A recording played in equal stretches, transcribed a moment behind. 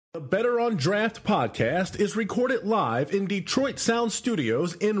The Better on Draft podcast is recorded live in Detroit Sound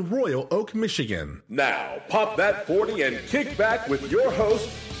Studios in Royal Oak, Michigan. Now, pop that 40 and kick back with your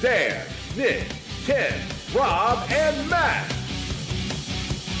hosts, Dan, Nick, Ken, Rob, and Matt.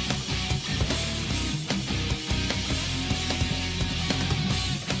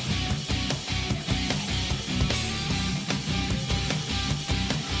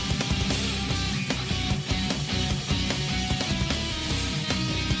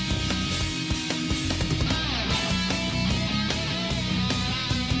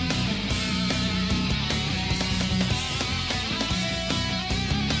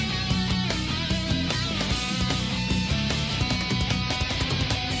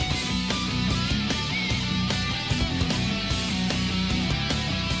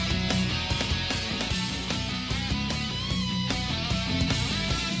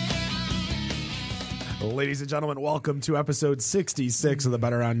 Ladies and gentlemen, welcome to episode 66 of the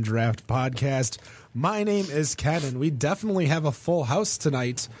Better on Draft podcast. My name is Ken, and we definitely have a full house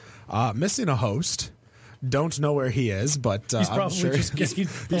tonight. Missing a host. Don't know where he is, but he's probably I'm sure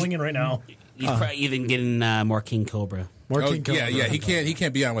he's pulling in right now. He's probably even getting more King Cobra. King Cobra. Yeah, he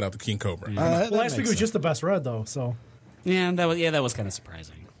can't be on without the King Cobra. Well, last week it was just the best red, though. So that was kind of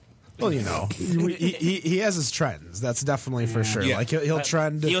surprising. Well, you know, he has his trends. That's definitely for sure. Yeah. Like he'll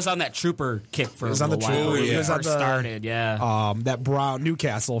trend. He was on that trooper kick for He was a on the little while. trooper, When he he was on first the- started, yeah. That Brown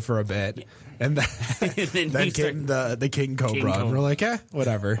Newcastle for a bit, and then he came the King Cobra, King and Cobra. we're like,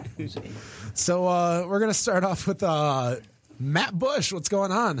 whatever. So we're gonna start off with Matt Bush. What's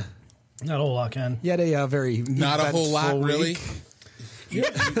going on? not a whole lot, Ken. You had a very Not a whole lot, eventful really. week. You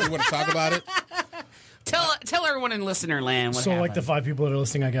want to talk about it? Tell everyone in listener land what So, happened. like the 5 people that are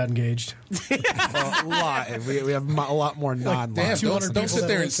listening, I got engaged. Live. We have a lot more non-live. Damn, 200 don't people sit that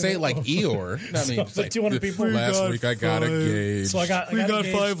there are and say it like Eeyore. I mean, it's like 200 people. Last week I got engaged. So I got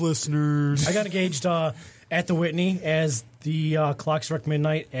engaged. listeners. I got engaged at the Whitney as the clock struck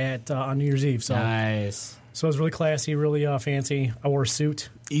midnight at on New Year's Eve. So, Nice. so it was really classy, really fancy. I wore a suit.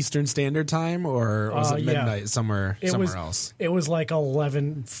 Eastern Standard Time, or was it Yeah. midnight somewhere was else? It was like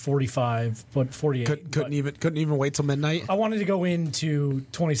 11:45, but 48. Couldn't even wait till midnight. I wanted to go into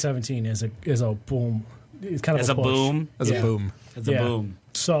 2017 as a boom. It's kind of As a push. boom? As a boom. It's a boom.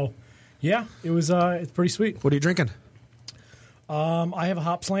 So, yeah, it was. It's pretty sweet. What are you drinking? I have a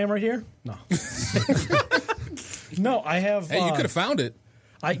hop slam right here. No, no, I have. Hey, you could have found it.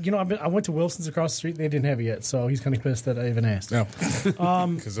 I went to Wilson's across the street. They didn't have it yet, so he's kind of pissed that I even asked. No.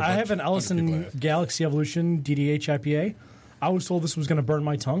 I have an Ellison Galaxy Evolution DDH IPA. I was told this was going to burn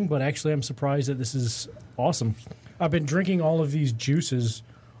my tongue, but actually, I'm surprised that this is awesome. I've been drinking all of these juices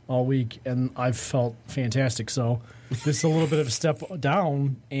all week, and I've felt fantastic. So this is a little bit of a step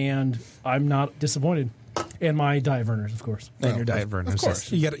down, and I'm not disappointed. And my Diet Verners, of course. And your Diet Verners. Of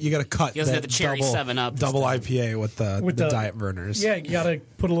course. You got to cut. He doesn't that have the cherry double, 7-Up this double time. IPA with the Diet Verners. Yeah, you got to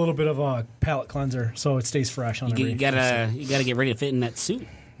put a little bit of a palate cleanser so it stays fresh on You gotta get ready to fit in that suit.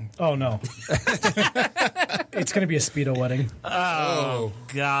 Oh, no. It's going to be a Speedo wedding. Oh,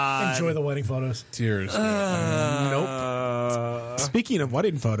 God. Enjoy the wedding photos. tears. Nope. Speaking of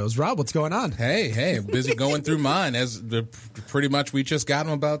wedding photos, Rob, what's going on? Hey, busy going through mine. Pretty much we just got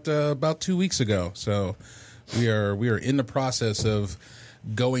them about 2 weeks ago. So we are in the process of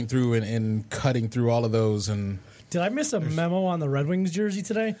going through and cutting through all of those. And Did I miss a memo on the Red Wings jersey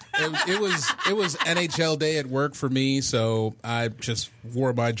today? it was NHL day at work for me, so I just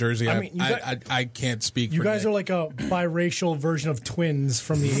wore my jersey. I mean, I can't speak. You for guys Nick. are like a biracial version of twins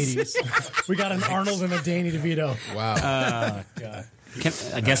from the 80s. We got an Arnold and a Danny DeVito. Wow. God.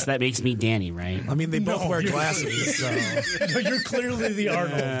 I guess that makes me Danny, right? I mean, they both wear glasses. So. No, you're clearly the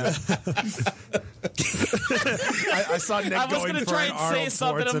Arnold. I saw Nick I was going gonna for try an and say Arnold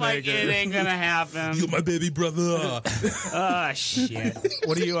something. I'm like, Schwarzenegger. it ain't gonna happen. You're my baby brother. Oh shit!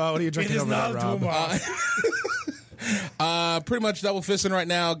 What are you It drinking is over there, not Rob? Duma. Pretty much double fisting right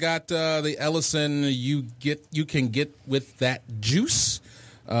now. Got the Ellison. You can get with that juice.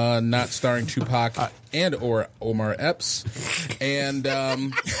 Not starring Tupac and or Omar Epps. And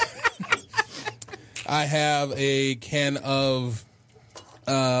I have a can of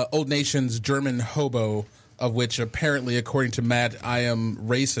Old Nation's German Hobo, of which apparently, according to Matt, I am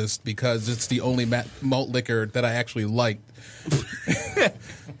racist because it's the only malt liquor that I actually liked.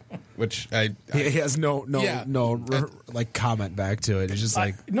 Which He has no Yeah. like comment back to it. It's just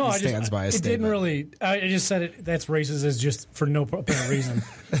like No, he I stands just, by his it statement. didn't really. I just said it. That's racist is just for no apparent reason.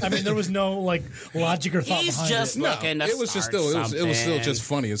 I mean, there was no like logic or thought He's behind just it. no, looking to it was just start still it was still something. just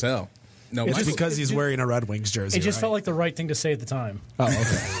funny as hell. No, It's my- because he's wearing a Red Wings jersey. It just right? felt like the right thing to say at the time. Oh, okay.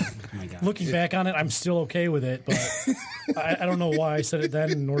 Oh my God. Looking back on it, I'm still okay with it, but I don't know why I said it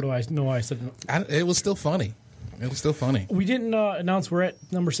then, nor do I know why I said it. It was still funny. We didn't announce we're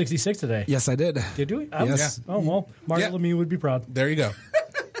at number 66 today. Yes, I did. Did we? Yes. Oh, well, Mario Lemieux would be proud. There you go.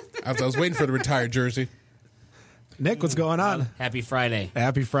 I was waiting for the retired jersey. Nick, what's going on? Happy Friday.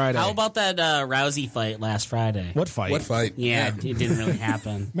 Happy Friday. How about that Rousey fight last Friday? What fight? What fight? Yeah, it didn't really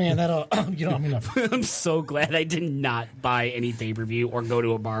happen. Man, that, I'm so glad I did not buy any pay-per-view or go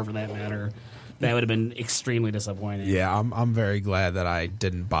to a bar for that matter. That would have been extremely disappointing. Yeah, I'm very glad that I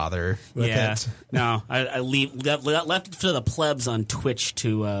didn't bother with it. No, I left it to the plebs on Twitch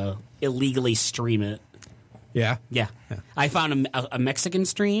to illegally stream it. Yeah? Yeah. I found a Mexican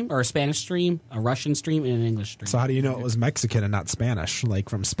stream or a Spanish stream, a Russian stream, and an English stream. So how do you know it was Mexican and not Spanish, like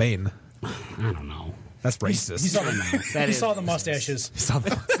from Spain? I don't know. That's racist. He saw the mustaches. He saw the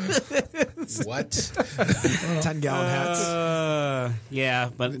What? 10-gallon hats. Yeah,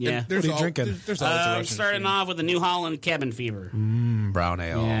 but yeah. What are you drinking? There's always a I'm Russian starting stream. off with the New Holland Cabin Fever. Brown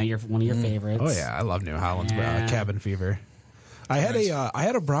ale. Yeah, one of your favorites. Oh yeah, I love New Holland's Yeah. Cabin Fever. I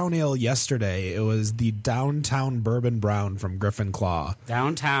had a brown ale yesterday. It was the Downtown Bourbon Brown from Griffin Claw.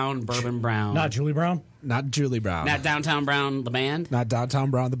 Downtown Bourbon Brown. Not Julie Brown? Not Julie Brown. Not Downtown Brown, the band? Not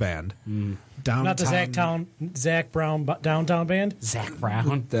Downtown Brown the band. Downtown, Not the Zach Brown Downtown Band? Zach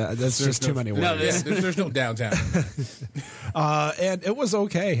Brown. That's just too many words. No, There's no downtown. And it was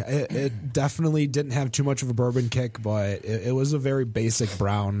okay. It definitely didn't have too much of a bourbon kick, but it was a very basic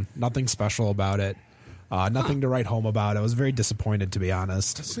brown. Nothing special about it. Nothing to write home about. I was very disappointed, to be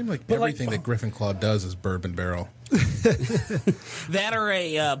honest. It seems like everything that Griffin Claw does is bourbon barrel. That or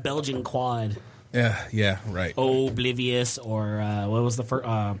a Belgian quad. Yeah, right. Oblivious or what was the first?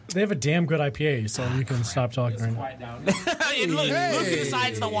 They have a damn good IPA, so you can stop talking right now. Look who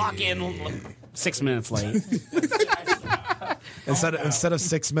decides to walk in 6 minutes late. Instead of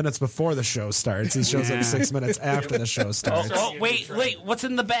 6 minutes before the show starts, he shows up 6 minutes after the show starts. Oh, wait, what's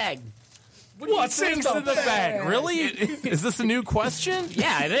in the bag? What's in the bag? Really? Is this a new question?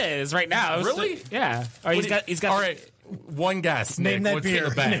 Yeah, it is right now. Really? Yeah. Oh, he's got. All right. One guess. Name Nick, that what's beer. in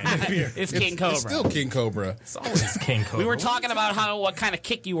the bag? Name that beer. It's King Cobra. It's still King Cobra. It's always King Cobra. We were talking about what kind of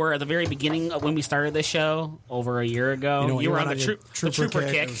kick you were at the very beginning of when we started this show over a year ago. You were on the trooper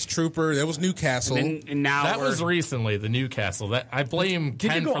kick. It was Trooper. That was Newcastle. And now that was recently the Newcastle. That I blame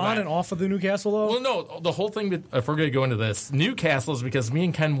Did Ken you go for on that. and off of the Newcastle, though? Well, no, the whole thing, if we're going to go into this, Newcastle is because me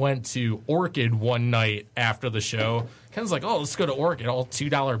and Ken went to Orchid one night after the show. Ken's like, oh, let's go to Orchid. All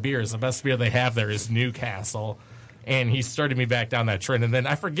 $2 beers. The best beer they have there is Newcastle. And he started me back down that trend. And then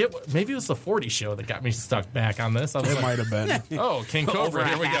I forget, maybe it was the 40 show that got me stuck back on this. I was It might have been. oh, King Cobra, over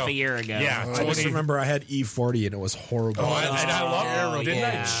here we half go. a year ago. Yeah, I just 20 remember I had E40 and it was horrible. and I love it. Didn't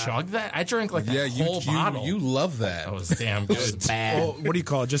yeah. I chug that? I drank like Yeah, a whole bottle. you love that. That was damn good. Bad. Well, what do you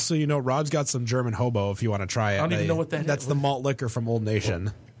call it? Just so you know, Rob's got some German hobo if you want to try it. I don't even know what that That's is. the malt liquor from Old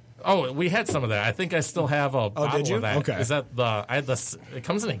Nation. Oh, we had some of that. I think I still have a bottle did you? of that. Okay. Is that the? I had the. It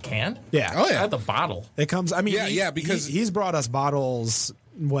comes in a can. Yeah. Oh, yeah. I had the bottle. It comes. I mean, because he's brought us bottles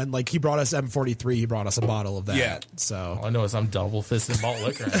when he brought us M43. He brought us a bottle of that. Yeah. So All I know is I'm double fisted malt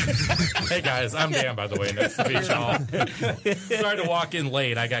liquor. Hey guys, I'm Dan, by the way. Nice to meet y'all. Sorry to walk in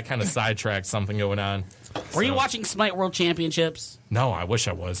late. I got kind of sidetracked. Something going on. Were you watching Smite World Championships? No, I wish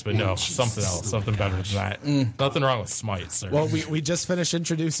I was, but no, something else, something better than that. Nothing wrong with Smite, sir. well, we just finished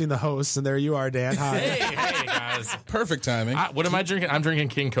introducing the hosts, and there you are, Dan. Hi, hey guys. Perfect timing. What am I drinking? I'm drinking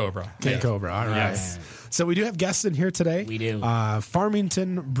King Cobra. King Yeah. Cobra. All right. Yes. So we do have guests in here today. We do.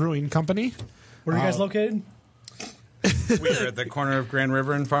 Farmington Brewing Company. Where are you guys located? We're at the corner of Grand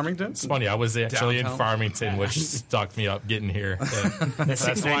River and Farmington. It's funny. I was actually in Downtown? Farmington, which stuck me up getting here. The That's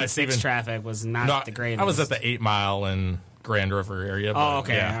why it's 696 even- traffic was not the greatest. I was at the 8 Mile and Grand River area. Oh, but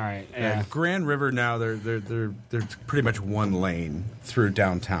okay. yeah. All right. Yeah, Yeah. Grand River now they're pretty much one lane through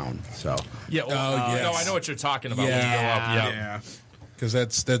downtown. So Yeah. Well, yes. no, I know what you're talking about. Yeah. When you go up, yeah. Because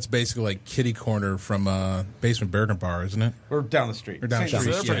that's basically like kitty corner from Basement Burger Bar, isn't it? we're down the street. We're down the So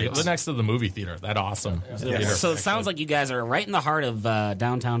street. they're pretty, Yeah. they're next to the movie theater. That awesome. Theater. So it sounds like you guys are right in the heart of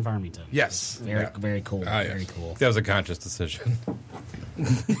downtown Farmington. Yes. Very cool. Ah, Very yes. cool. That was a conscious decision.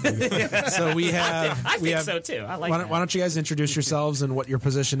 So we have. I we think have, so too. I like Why that. don't you guys introduce yourselves and what your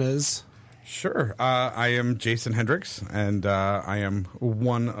position is? Sure. I am Jason Hendricks, and I am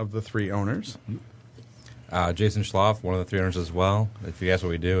one of the three owners. Jason Schloff, one of the 3 owners as well. If you ask what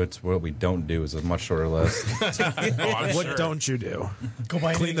we do, it's what we don't do is a much shorter list. What don't you do? Go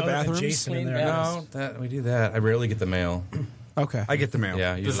by Clean the anything other than bathrooms? Jason in there. No, we do that. I rarely get the mail. Okay. I get the mail.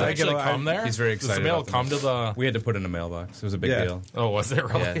 Yeah, Does usually it actually come there? He's very Does excited the mail about the come to the? We had to put it in a mailbox. It was a big Yeah. deal. Oh, was it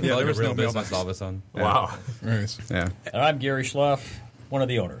really? Yeah, there like was a real no business mailbox. all of a sudden. Wow. Nice. Yeah. And I'm Gary Schloff, one of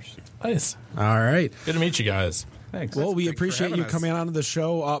the owners. Nice. All right. Good to meet you guys. Thanks. Well, we Thanks for appreciate having you us. coming on to the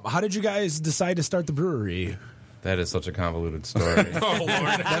show. How did you guys decide to start the brewery? That is such a convoluted story. Oh,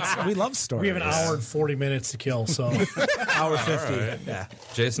 Lord. We love stories. We have an hour and 40 minutes to kill, so hour 50. Yeah.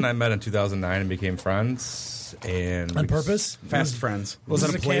 Jason and I met in 2009 and became friends. And on we just- purpose. Fast friends. Was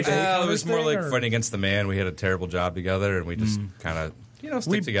it a play date? It was more like or- fighting against the man. We had a terrible job together, and we just kind of,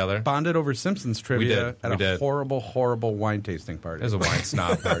 stick together. Bonded over Simpsons trivia We at a did. horrible wine tasting party. It was a wine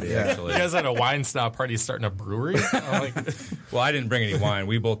snob party, actually. You guys had a wine snob party starting a brewery? I'm like, Well, I didn't bring any wine.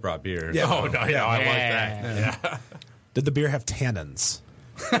 We both brought beer. Yeah. oh, no, yeah, I like that. Yeah. Did the beer have tannins?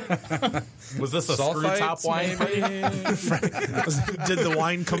 Was this a screw top wine party? Did the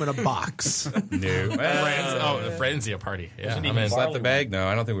wine come in a box? No. The Franzia party. Yeah, I'm in. Slap the bag? No,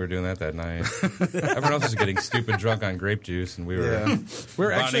 I don't think we were doing that night. Everyone else was getting stupid drunk on grape juice, and we were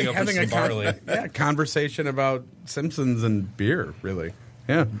We're bonding actually over having some a barley. conversation about Simpsons and beer, really.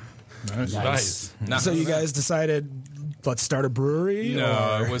 Yeah. Nice. So you guys decided, let's start a brewery?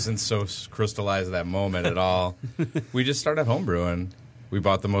 No, or- it wasn't so crystallized at that moment at all. We just started homebrewing. We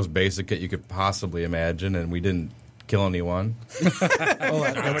bought the most basic kit you could possibly imagine, and we didn't kill anyone.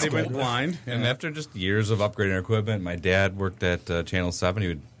 Nobody went blind. And after just years of upgrading our equipment, my dad worked at Channel 7. He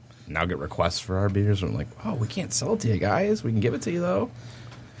would now get requests for our beers. And I'm like, oh, we can't sell it to you guys. We can give it to you, though.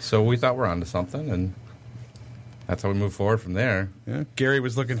 So we thought we're onto something, and that's how we moved forward from there. Yeah. Gary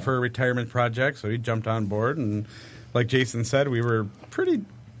was looking for a retirement project, so he jumped on board. And like Jason said, we were pretty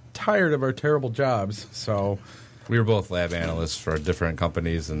tired of our terrible jobs. So We were both lab analysts for different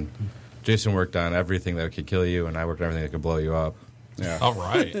companies, and Jason worked on everything that could kill you, and I worked on everything that could blow you up. yeah, All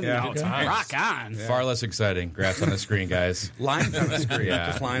right. Yeah. Good times. Rock on. Far less exciting. Graphs on the screen, guys. lines on the screen. Yeah,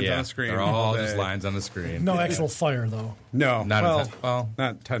 Just lines yeah. on the screen. They're all day. just lines on the screen. No actual fire, though. No, Not well, well,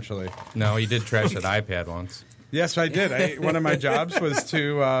 not intentionally. no, he did trash that iPad once. Yes, I did. One of my jobs was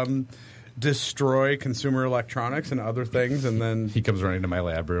to destroy consumer electronics and other things, and then He comes running to my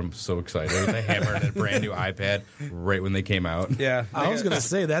lab room, so excited, with a hammer and a brand new iPad right when they came out. yeah, I was going to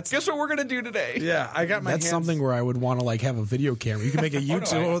say, that's Guess what we're gonna do today? yeah, I got my that's hands, something where I would want to like have a video camera. You can make a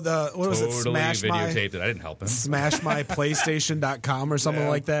YouTube. What was it? Totally videotaped it. I didn't help him. Smashmyplaystation.com or something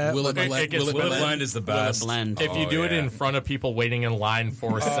like that. Will it It blend? gets Will it Will it blend? Blend is the best. blend. If you do it in front of people waiting in line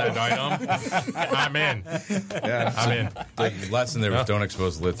for said item, I'm in. Yeah, I'm in. The lesson there was don't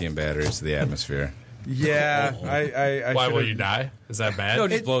expose lithium batteries to the atmosphere. yeah. I Why will should've- you die? Is that bad? No, it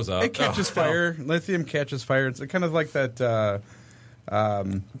just blows up. It catches fire. Lithium catches fire. It's kind of like that.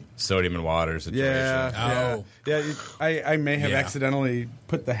 Sodium and water situation. Yeah, Oh. yeah. I may have Yeah. accidentally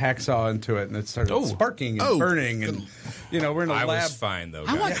put the hacksaw into it, and it started sparking and burning, and we're in a I lab. was fine though.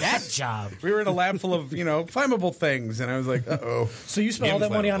 I want guys. that job. We were in a lab full of flammable things, and I was like, oh. So you spent all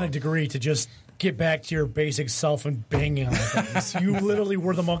that money on a Inflammable. degree to just get back to your basic self and banging on things. You literally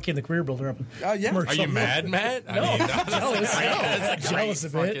were the monkey in the career builder. Yeah. Are you mad, Matt? I mean, Jealous. that's a Jealous a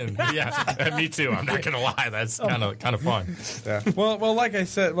bit. fucking, yeah, me too. I'm not gonna lie. That's kind of fun. Yeah. Well, like I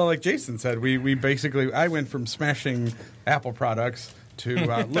said, like Jason said, we basically I went from smashing Apple products to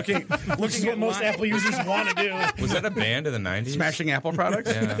looking Which is what most online- Apple users want to do. Was that a band in the 90s? smashing Apple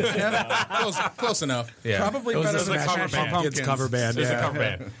products. Close enough. Yeah. Probably was better a than cover Smashing band. Pumpkins. It's cover band. There's a Yeah. cover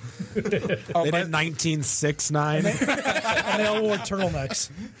band. They did 1969. And they all wore turtlenecks.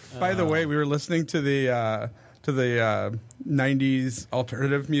 By the way, we were listening to the 90s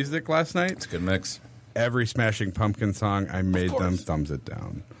alternative music last night. It's a good mix. Every Smashing Pumpkin song, I made them thumbs it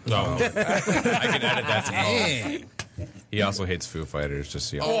down. No. I can edit that to Dang. He also hates Foo Fighters, just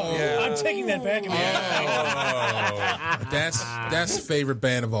so you know. I'm taking that back. That's favorite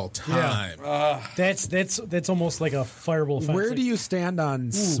band of all time. That's almost like a fireball offense. Where do you stand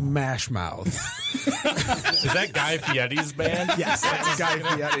on Smash Mouth? Is that Guy Fieri's band? Yes, that's Guy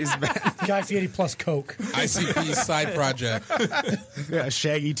Fieri's band. Guy Fieri plus Coke? ICP's side project. Yeah,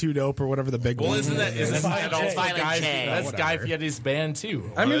 Shaggy Two Dope or whatever the big Well, one. isn't that also Violent Guy? J. That's Guy Fieri's band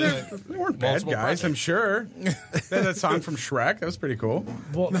too. I mean, they weren't bad Multiple guys, I'm sure. They had that song from Shrek. That was pretty cool.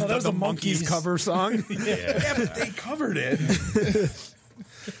 Well, no, that was the the Monkeys cover song. Yeah, but they covered it.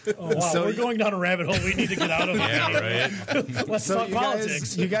 Oh, wow, So we're you- going down a rabbit hole we need to get out of. Yeah, right. Let's So talk you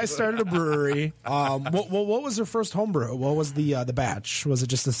politics. guys started a brewery. What was your first homebrew? What was the batch? Was it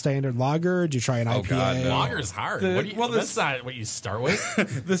just a standard lager? Did you try an IPA? God, no. Lager's hard. What do you, that's not what you start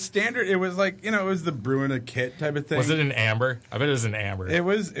with. The standard, it was like it was the brewing a kit type of thing. Was it an amber? I bet it was an amber. It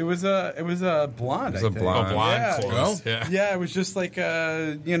was a blonde. It was I a think. blonde. blonde Yeah. close. Yeah. Yeah, it was just like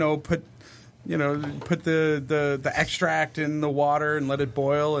put put the extract in the water and let it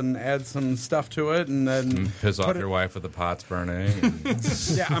boil and add some stuff to it, and then piss off your wife with the pots burning.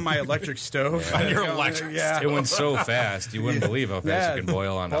 On my electric stove. On your electric stove. It went so fast, you wouldn't believe how fast you can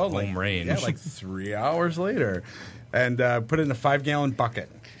boil on a home range. Yeah, like 3 hours later. And put it in a 5-gallon bucket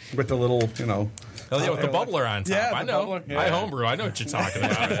with the little, with the bubbler on top. Yeah, I know. bubbler, yeah. I homebrew. I know what you're talking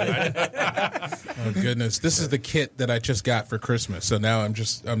about. Oh goodness, this is the kit that I just got for Christmas. So now I'm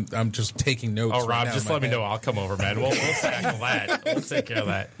just taking notes. Oh, Rob, right just let me know. I'll come over, man. We'll tackle that. We'll take care of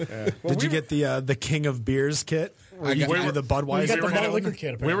that. Yeah. Did you get the King of Beers kit? I got- Where the Budweiser? You got the one? malt liquor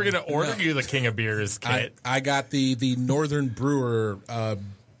kit. We were going to order you the King of Beers kit. I got the Northern Brewer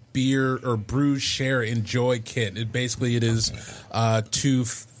beer or Brews Share Enjoy kit. It is 2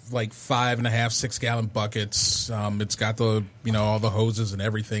 5.5 6-gallon buckets. It's got the all the hoses and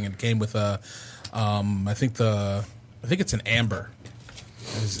everything. It came with a I think it's an amber.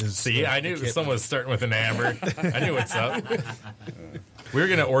 See, I knew someone was starting with an amber. I knew what's up. We were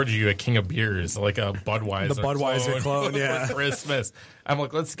going to order you a King of Beers, like a Budweiser. The Budweiser clone, yeah. For Christmas. I'm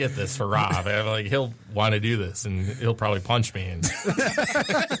like, let's get this for Rob. I'm like, he'll want to do this, and he'll probably punch me.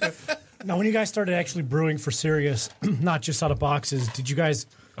 Now, when you guys started actually brewing for serious, not just out of boxes, did you guys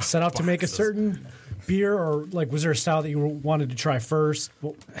set out to make a certain beer, or was there a style that you wanted to try first?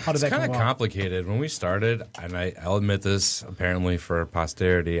 How did that come It's kind of complicated. When we started, and I'll admit this apparently for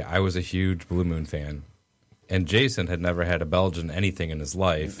posterity, I was a huge Blue Moon fan. And Jason had never had a Belgian anything in his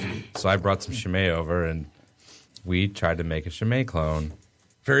life. So I brought some Chimay over, and we tried to make a Chimay clone.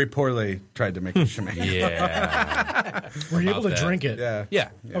 Very poorly tried to make a Chimay. Yeah. Were you able to drink it? Yeah.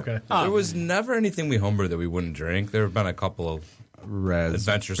 Okay. There was never anything we homebrewed that we wouldn't drink. There have been a couple of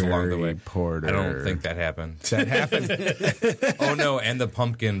adventures along the way. Porter. I don't think that happened. That happened. Oh, no, and the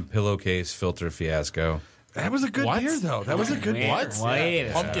pumpkin pillowcase filter fiasco. That was a good beer, though. That was a good What?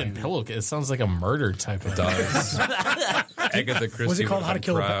 Pumpkin pillowcase. It sounds like a murder type of Does. Agatha Christie Was it called How to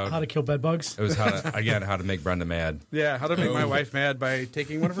proud. Kill Bed Bugs? It was how to make Brenda mad. Yeah, how to make my wife mad by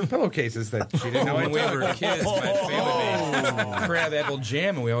taking one of her pillowcases that she didn't know I When we took. were kids, my family made crab apple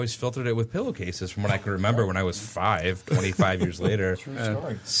jam, and we always filtered it with pillowcases from what I can remember when I was 25 years later.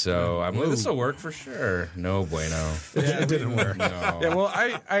 So I'm like, this will work for sure. No bueno. It didn't work. No. Yeah, well,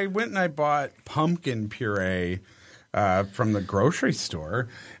 I went and I bought pumpkin puree from the grocery store,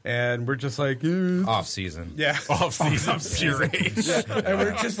 and we're just like, Off season. yeah. off-season puree. And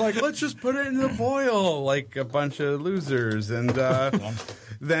we're just like, let's just put it in the boil like a bunch of losers. And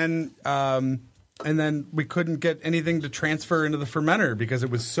then we couldn't get anything to transfer into the fermenter because it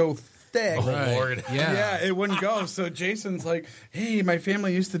was so thick. Oh, Lord. Yeah, it wouldn't go. So Jason's like, hey, my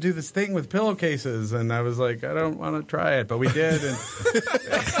family used to do this thing with pillowcases. And I was like, I don't want to try it. But we did. And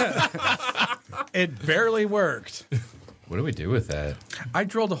it barely worked. What do we do with that? I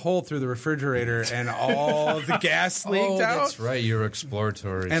drilled a hole through the refrigerator and all of the gas leaked out. That's right. You were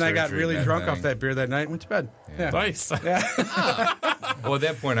exploratory. And I got surgery, really that drunk thing. off that beer that night and went to bed. Yeah. Nice. Well, at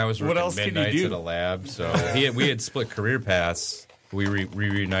that point, I was What working else can you midnights do? at a lab, so we had split career paths. We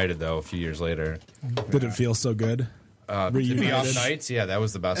reunited, though, a few years later. Did it feel so good? To be off nights, yeah, that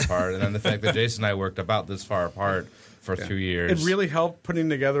was the best part. And then the fact that Jason and I worked about this far apart for 2 years. It really helped putting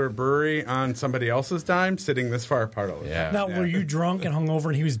together a brewery on somebody else's dime, sitting this far apart all the time. Yeah. Now, were you drunk and hungover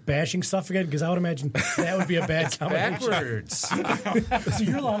and he was bashing stuff again? Because I would imagine that would be a bad combination. Backwards. So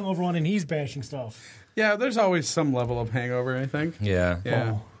you're the hungover one and he's bashing stuff. Yeah, there's always some level of hangover, I think. Yeah.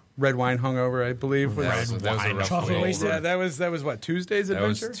 Yeah. Red wine hungover, I believe. That was a rough Chocolate week. wasted. Yeah, that was what, Tuesday's That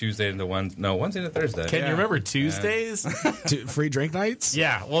was adventure? Tuesday into Wednesday to Thursday. Can you remember Tuesdays? Free drink nights?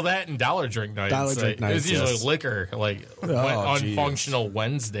 Yeah, well, that and dollar drink nights. Dollar drink It was nights, usually yes. liquor, unfunctional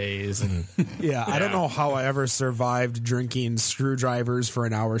Wednesdays, and Yeah, I don't know how I ever survived drinking screwdrivers for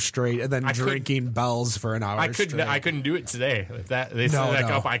an hour straight and then drinking bells for an hour straight. I couldn't do it today. If they set that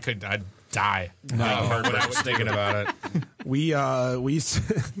up, I'd die. No, but I was thinking about it. We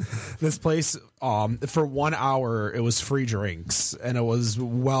this place for 1 hour it was free drinks and it was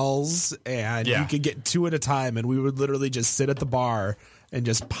Wells and you could get 2 at a time and we would literally just sit at the bar and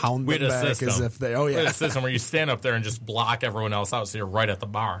just pound them back as if they We had a system where you stand up there and just block everyone else out so you're right at the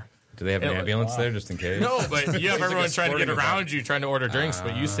bar. Do they have an ambulance there just in case? No, but you have everyone trying to get sporting around you, trying to order drinks,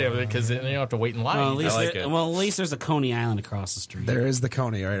 but you stay over there because then you don't have to wait in line. Well, like at least there's a Coney Island across the street. there is the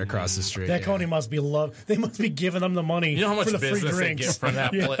Coney right across the street. That Coney must be loved. They must be giving them the money You know how much for the free business they drinks. get from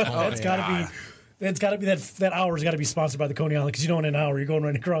that? Oh, it's got to be. It's got to be that hour's got to be sponsored by the Coney Island because in an hour you're going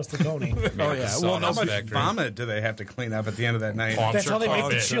right across the Coney. Oh yeah. Well, how much vomit do they have to clean up at the end of that night? That's how they make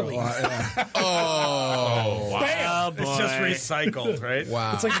the chili. Oh, Bam! It's just recycled, right?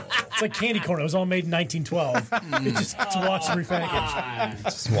 wow. It's like candy corn. It was all made in 1912. It's washed and repackaged.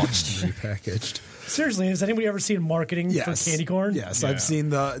 Just watched and repackaged. Seriously, has anybody ever seen marketing for candy corn? Yes, I've seen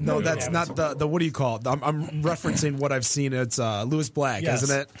the. No, that's not the. What do you call it? I'm referencing what I've seen. It's Lewis Black, Yes.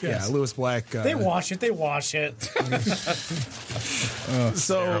 isn't it? Yes. Yeah, Lewis Black. They wash it. They wash it.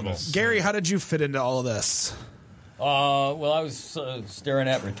 So, Gary, how did you fit into all of this? Well, I was staring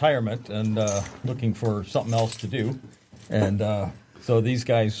at retirement and looking for something else to do, and so these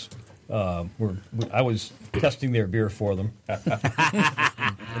guys I was testing their beer for them.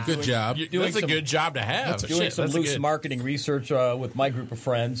 Good job. That's a good job to have. Doing some loose marketing research with my group of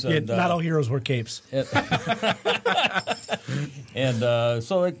friends. And, not all heroes wear capes. And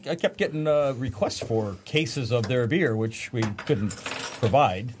so I kept getting requests for cases of their beer, which we couldn't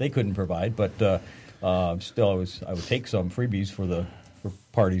provide. They couldn't provide, but still, I would take some freebies for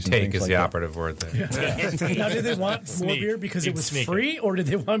parties. And Take things is like the that. operative word there. Now, did they want more beer because it was free, or did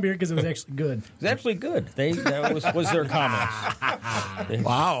they want beer because it was actually good? It was actually good. That was their comments.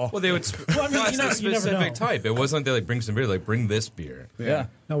 Wow. Well, they would Well, I mean, that's you the never know. specific type. It wasn't like they bring some beer, like bring this beer. Yeah.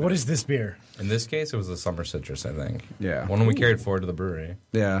 Now, what is this beer? In this case, it was the summer citrus, I think. Yeah. One we carried forward to the brewery.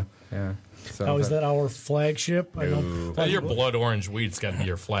 Yeah. Yeah. So How is that our flagship? I know. Well, your blood orange wheat's got to be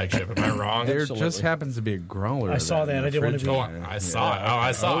your flagship. Am I wrong? There Absolutely. just happens to be a growler. I saw that. in the I didn't want to fridge. be. Oh, I saw it. Oh,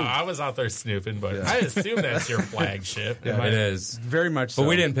 I saw it. I was out there snooping, but I assume that's your flagship. it is. Very much so. But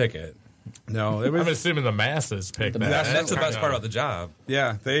we didn't pick it. No, it was. I'm assuming the masses picked that. That's the best part about the job.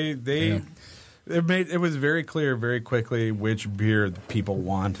 Yeah, it was very clear very quickly which beer people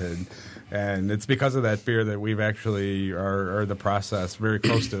wanted, and it's because of that beer that we've actually are the process very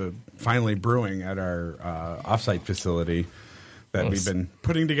close to finally brewing at our offsite facility that we've been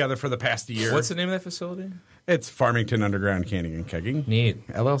putting together for the past year. What's the name of that facility? It's Farmington Underground Canning and Kegging. Neat.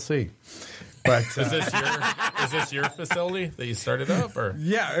 LLC. But Is this your facility that you started up, or?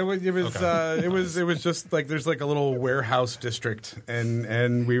 yeah, it was it was just like there's like a little warehouse district,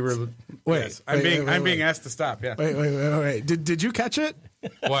 and we were I'm being asked to stop. Yeah, Wait. Did you catch it?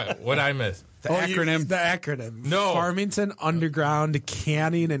 What I missed? the acronym. The acronym. No. Farmington Underground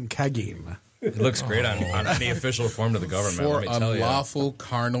Canning and Kegging. It looks great on any official form to the government. For let me tell you. unlawful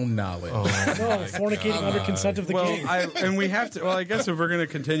carnal knowledge. No, fornicating under consent of the king. And we have to. Well, I guess if we're going to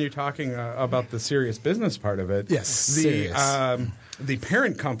continue talking about the serious business part of it, Yes, serious. The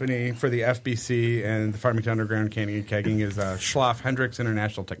parent company for the FBC and the Farmington Underground Canning and Kegging is Schloff Hendricks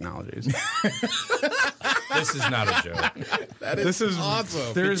International Technologies. This is not a joke. This is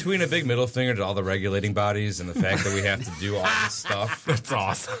awesome. Between a big middle finger to all the regulating bodies and the fact that we have to do all this stuff, That's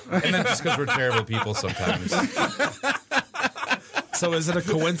awesome. and then just because we're terrible people sometimes. So is it a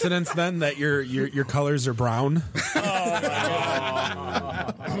coincidence then that your colors are brown?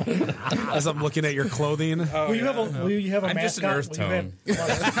 As I'm looking at your clothing. Will you have a I'm just mascot? an earth Will tone. you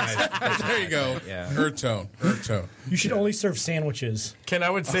have- There you go. Yeah. Earth tone. You should only serve sandwiches. Ken, I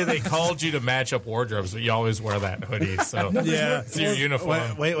would say they called you to match up wardrobes, but you always wear that hoodie, so Yeah. it's your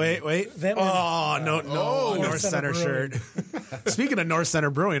uniform. Wait. That No, North Center shirt. Speaking of North Center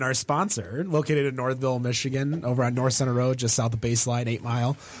Brewing, our sponsor, located in Northville, Michigan, over on North Center Road, just south of Baseline, 8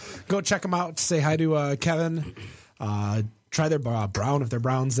 Mile. Go check them out. Say hi to Kevin. Try their brown if their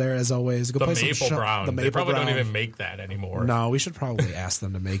brown's there, as always. Go The play some maple brown. The They maple probably brown. don't even make that anymore. No, we should probably ask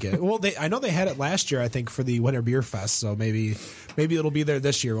them to make it. Well, I know they had it last year, I think, for the Winter Beer Fest. So maybe it'll be there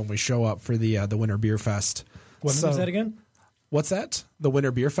this year when we show up for the Winter Beer Fest. When was that again? What's that? The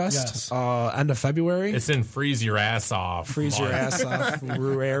Winter Beer Fest? Yes. End of February. It's in Freeze Your Ass Off. Freeze your ass off,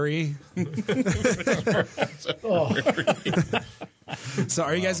 Brewery. So,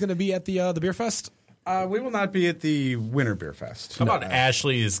 are you guys going to be at the beer fest? we will not be at the Winter Beer Fest. How about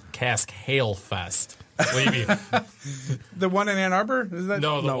Ashley's Cask Hail Fest? What do you mean? The one in Ann Arbor? Is that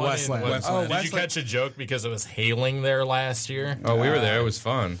No, the one Westland. in Westland. Oh, Did you Westland. catch a joke because it was hailing there last year? Oh, we were there. It was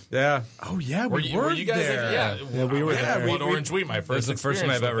fun. Yeah. Oh yeah, Were you guys there. Yeah, we were there. Blood Orange Wheat, my It was first the first time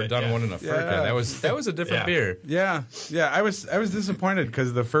experience I've ever with it, done yeah. one in a Firkin. Yeah. That was a different Yeah. beer. Yeah, I was disappointed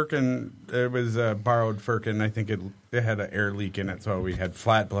because the Firkin, it was a borrowed Firkin. I think it had an air leak in it, so we had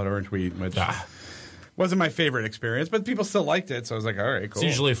flat blood orange wheat, which wasn't my favorite experience, but people still liked it, so I was like, all right, cool. It's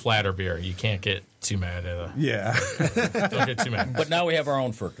usually flatter beer. You can't get too mad at it. Yeah. Don't get too mad. But now we have our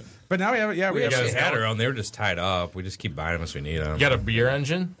own Firkin. But now we have, We have actually guys had have- our own. They were just tied up. We just keep buying them as we need them. You got a beer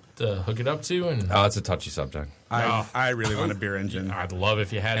engine? to hook it up to? And Oh, it's a touchy subject. I really want a beer engine. I'd love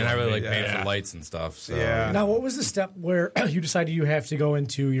if you had And one. I really like paying Yeah. for lights and stuff. So. Yeah. Now, what was the step where you decided you have to go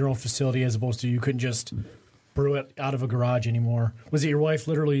into your own facility as opposed to you couldn't just brew it out of a garage anymore? Was it your wife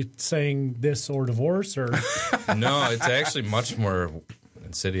literally saying this or divorce? Or No, it's actually much more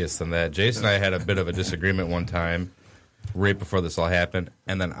insidious than that. Jason and I had a bit of a disagreement one time right before this all happened,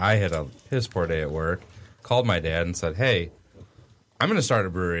 and then I had a piss poor day at work, called my dad and said, hey, I'm going to start a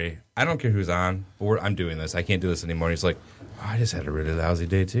brewery. I don't care who's on, but I'm doing this. I can't do this anymore. He's like, oh, I just had a really lousy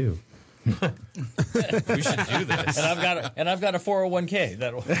day, too. We should do this. And I've got a 401k.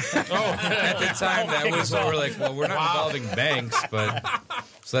 That'll. At the time, that was what we're like, well, we're not involving banks, but...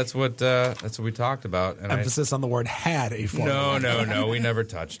 So that's what we talked about. And Emphasis on the word had a form. No, we never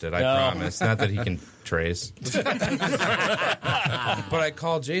touched it. I promise. Not that he can trace. But I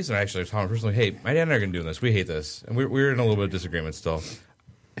called Jason. Actually, I told him personally, hey, my dad and I are going to do this. We hate this, and we're in a little bit of disagreement still.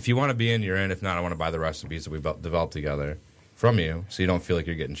 If you want to be in, you're in. If not, I want to buy the recipes that we developed together from you, so you don't feel like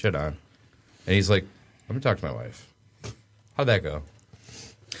you're getting shit on. And he's like, let me talk to my wife. How'd that go?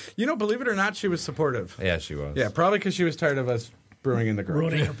 You know, believe it or not, she was supportive. Yeah, she was. Yeah, probably because she was tired of us brewing in the garage.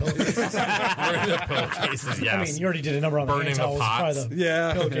 ruining her pillowcases? Burning the pillowcases, yes. I mean, you already did a number on the Burning hand the towels. pots. Probably the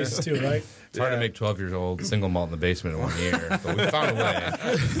Yeah. pillowcases too, right? It's hard to make 12-year-old single malt in the basement in 1 year, but we found a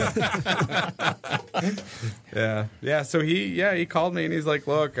way. Yeah. So he called me and he's like,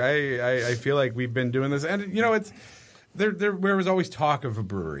 "Look, I feel like we've been doing this, and you know, it's there was always talk of a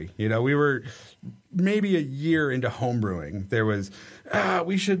brewery. You know, we were maybe a year into homebrewing. There was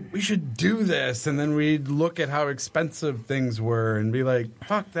we should do this, and then we'd look at how expensive things were and be like,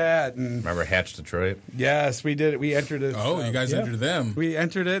 fuck that. And Remember Hatch Detroit? yes, we did it. We entered it. Oh, you guys entered them. We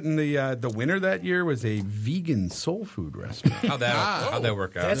entered it, and the winner that year was a vegan soul food restaurant. How'd that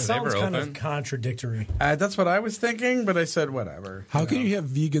work out? That Did they ever sounds kind open? of contradictory. That's what I was thinking, but I said whatever. How can you have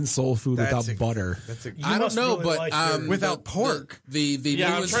vegan soul food That's without butter? I don't must know, really but like your- without pork. The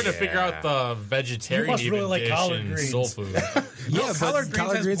Yeah, I'm newest, trying to figure out the vegetarian must really like collard edition greens. soul food. Yeah, collard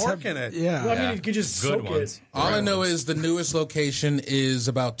greens has pork in it. Yeah. Well, I mean, you could just Good soak ones. it. all I know is the newest location is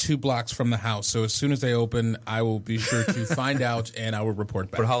about 2 blocks from the house. So as soon as they open, I will be sure to find out and I will report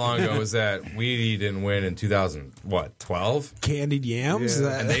back. But how long ago was that? We didn't win in 2012, Candied yams?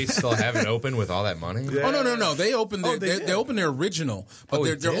 and they still haven't opened with all that money. Yeah. Oh no! They opened their they they opened their original, but Oh,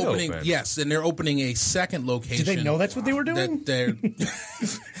 they're it did opening open. yes, and they're opening a second location. Did they know that's what they were doing?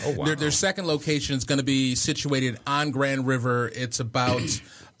 Oh, wow. Their second location is going to be situated on Grand River. It's about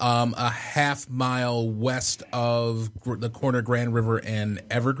a half-mile west of the corner Grand River and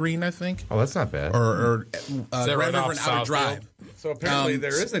Evergreen, I think, Oh, that's not bad. or that Grand right River off and Outer Southfield? Drive. So apparently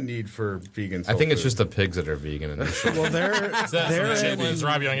there is a need for vegan soul I think it's food. just the pigs that are vegan initially. Well, they're Is that they're some in, chitlins?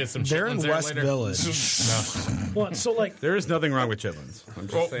 Rob, you want to get some they're in chitlins there West later? Village. Well, so like, There is nothing wrong with chitlins. I'm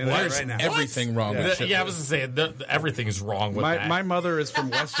just saying that there's right now. Everything wrong with shit. Yeah, I was going to say, everything is wrong with that. My mother is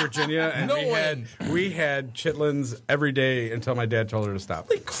from West Virginia, and No we had chitlins every day until my dad told her to stop.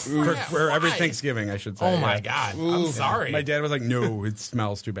 For every why? Thanksgiving, I should say. Oh, yeah. my God. I'm sorry. My dad was like, "No, it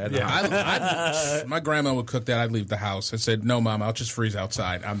smells too bad." My grandma would cook that. I'd leave the house. I said, "No, Mom, I'll just freeze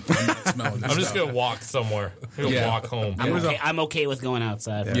outside. I'm not smelling this I'm just stuff." going to walk somewhere. I'm going to Yeah. walk home. I'm okay with going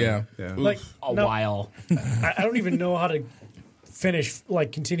outside Yeah. Yeah. like a no, while. I don't even know how to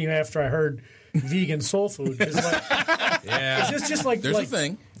continue after I heard vegan soul food. 'Cause, like, Yeah. is this just like, There's a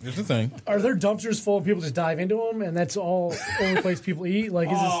thing. There's a thing. are there dumpsters full of people just dive into them and that's all only place people eat? Like,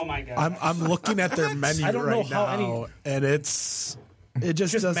 is this my god! I'm looking at their menu I don't know right how now, and it just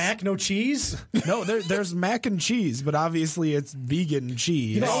just does, mac, no cheese? No, there's mac and cheese, but obviously it's vegan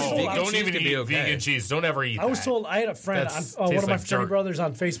cheese. You know, Oh, vegan don't cheese even can eat be okay. vegan cheese. Don't ever eat I was that. told I had a friend, That's- one tastes of my like fraternity dirt. brothers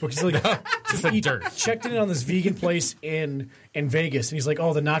on Facebook. He's like, Just like dirt. checked in on this vegan place in Vegas, and he's like,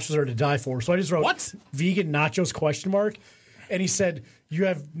 "Oh, the nachos are to die for." So I just wrote, What? vegan nachos ? And he said, "You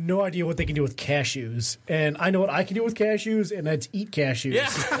have no idea what they can do with cashews." And I know what I can do with cashews, and that's eat cashews.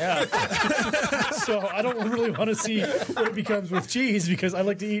 Yeah. So I don't really want to see what it becomes with cheese because I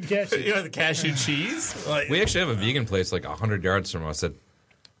like to eat cashews. You know, the cashew cheese? Like, We actually have a vegan place like 100 yards from us that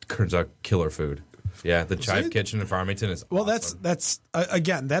turns out killer food. Yeah, the Chive Kitchen in Farmington is Well, awesome. that's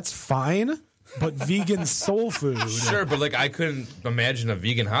again, that's fine, but vegan soul food. Sure, but like I couldn't imagine a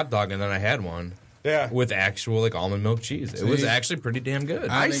vegan hot dog, and then I had one. Yeah. With actual like almond milk cheese. It was actually pretty damn good.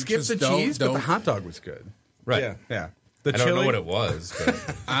 I think skipped just the cheese, but the don't- hot dog was good. Right. Yeah. Yeah. The I don't know chili? what it was,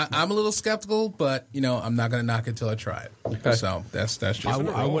 but I'm a little skeptical, but I'm not going to knock it till I try it. So that's just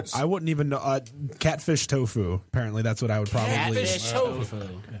I wouldn't even know. Catfish tofu. Apparently, that's what I would probably. Catfish tofu.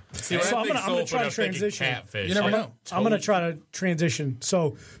 See, So when I'm gonna try to thinking transition. Catfish. You never know. I'm going to try to transition.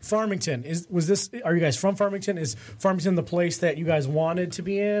 So, Farmington are you guys from Farmington? Is Farmington the place that you guys wanted to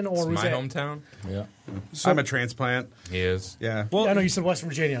be in, or it's was my that? hometown. Yeah. I'm a transplant. He is. Yeah. Well, I know you said West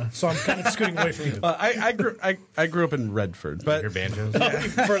Virginia, so I'm kind of scooting away from you. I grew up in Redford, but Your banjos.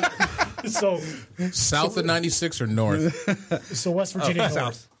 So south of 96 or north. so West Virginia north.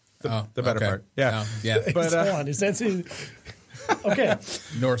 south. The better okay. part. Yeah. Yeah. But Hold on, is that okay?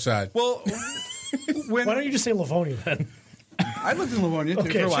 North side. well, Why don't you just say Livonia then? I lived in Livonia too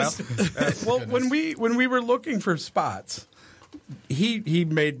Okay, for a while. Well, when we were looking for spots, he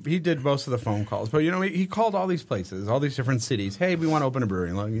did most of the phone calls, but he called all these places, all these different cities. Hey, we want to open a brewery.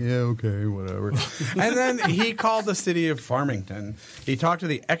 I'm like, yeah, okay, whatever. And then he called the city of Farmington. He talked to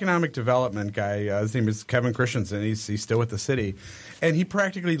the economic development guy. His name is Kevin Christensen. He's still with the city, and he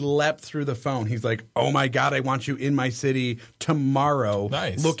practically leapt through the phone. He's like, oh my God, I want you in my city tomorrow,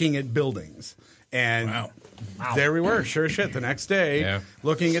 Nice. looking at buildings. And Wow. there we were, sure as shit, the next day,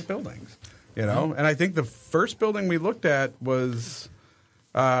 looking at buildings. And I think the first building we looked at was,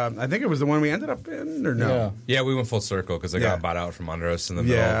 I think it was the one we ended up in, or no? Yeah, we went full circle because they got bought out from under us in the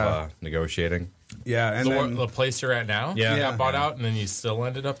middle of negotiating. Yeah, and then, The place you're at now? Yeah. Got bought out, and then you still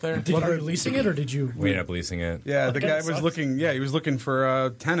ended up there? Did you end up leasing it, or did you? We ended up leasing it. yeah, the Okay, guy that was sucks. looking. Yeah, he was looking for a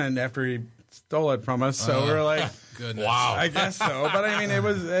tenant after he stole it from us. So we were like, Goodness. Wow. I guess so. But I mean, it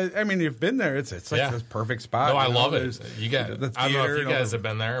was. I mean, you've been there. It's like this perfect spot. No, I love There's it. You got. the I don't know theater if you and all guys the- have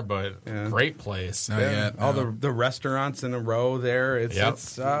been there, but great place. Not yet. all no. the restaurants in a row there. It's Yep.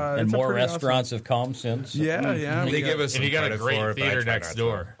 it's And it's a more pretty awesome- restaurants have come since. Yeah, yeah. They give us And you some got a credit great for it, but I theater try next not to.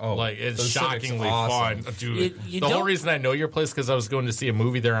 door. Oh, Like, it's the Civic's shockingly awesome. fun. Dude, You the whole don't- reason I know your place because I was going to see a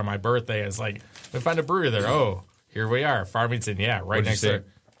movie there on my birthday. It's like, we find a brewery there. Oh, here we are. Farmington, right What'd you next see? there.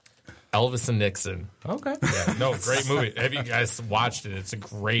 Elvis and Nixon. Okay. Yeah, no, great movie. Have you guys watched it? It's a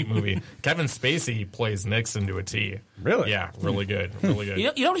great movie. Kevin Spacey plays Nixon to a T. Really? Yeah, really good. Really good.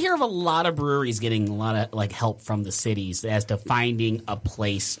 You don't hear of a lot of breweries getting a lot of help from the cities as to finding a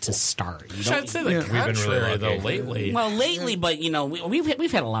place to start. You I'd say the We've been really contrary, though, lucky. lately. Well, lately, but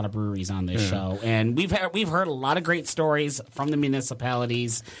we've had a lot of breweries on this show, and we've heard a lot of great stories from the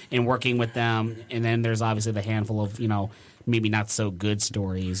municipalities in working with them, and then there's obviously the handful of maybe not so good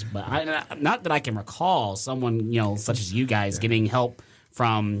stories, but not that I can recall someone such as you guys getting help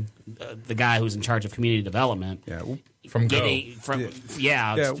from the guy who's in charge of community development. Yeah. From Go.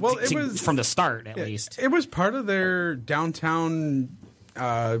 Well, it was from the start at least. It was part of their downtown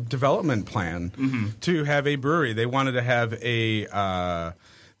development plan to have a brewery. They wanted to have a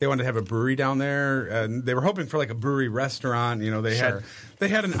brewery down there, and they were hoping for like a brewery restaurant. They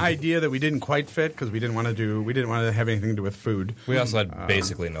had an idea that we didn't quite fit because we didn't want to have anything to do with food. We also had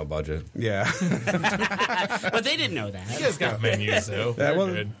basically no budget. Yeah. But they didn't know that. You guys got menus, though. Yeah, They're well,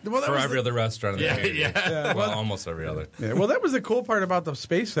 good. well, that For was every other restaurant in the community. Yeah. Well, almost every other. Yeah, well, that was the cool part about the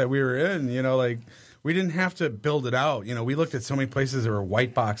space that we were in. We didn't have to build it out. We looked at so many places that were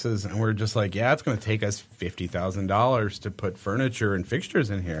white boxes, and we're just like, yeah, it's going to take us $50,000 to put furniture and fixtures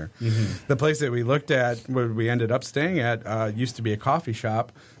in here. The place that we looked at, where we ended up staying at, used to be a coffee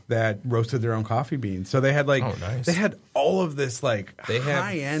shop that roasted their own coffee beans. So they had nice. they had all of this They have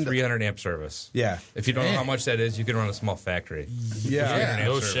high end 300 amp service. Yeah. If you don't know how much that is, you can run a small factory. Yeah.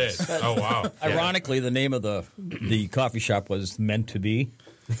 No shit. Oh, wow. Ironically, the name of the coffee shop was meant to be.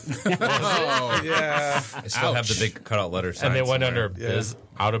 Yeah. I still have the big cutout letter sign. And they went somewhere. under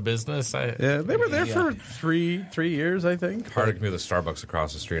out of business. Yeah, they were there for three years, I think. Part of the Starbucks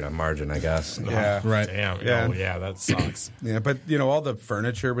across the street on Margin, I guess. Yeah. Right. Damn. Yeah. Oh, yeah, that sucks. Yeah, but all the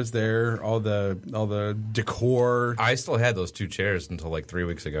furniture was there, all the decor. I still had those two chairs until like 3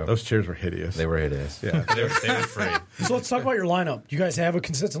 weeks ago. Those chairs were hideous. They were hideous. Yeah. they were free. So let's talk about your lineup. Do you guys have a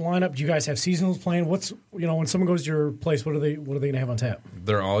consistent lineup? Do you guys have seasonals playing? What's when someone goes to your place, what are they going to have on tap?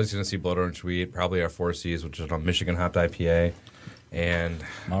 They're always going to see Blood Orange Wheat, probably our 4Cs, which is a Michigan hopped IPA. And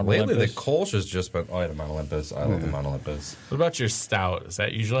Mount lately, Olympus. the Kolsch has just been. Oh, I had a Mount Olympus. I love the Mount Olympus. What about your stout? Is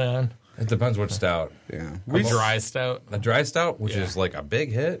that usually on? It depends what stout. Yeah. A dry stout? A dry stout, which Yeah. is like a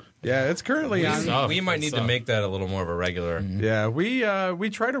big hit. Yeah, it's currently on. Tough. We might It's need to tough. make that a little more of a regular. Yeah, we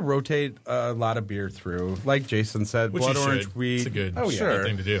try to rotate a lot of beer through. Like Jason said, Which Blood you Orange should. Wheat. It's a good, oh, yeah. good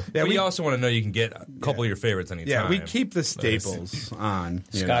thing to do. Yeah, But we you also want to know you can get a couple of your favorites anytime. yeah, we keep the staples on.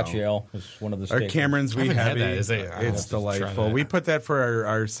 Scotch ale is one of the Our staples. Cameron's I We haven't had Heavy. that. Is it- I'll It's have to try delightful. that. We put that for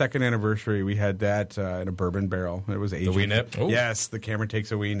our second anniversary. We had that in a bourbon barrel. It was aged. wee nip? Ooh. Yes, the Cameron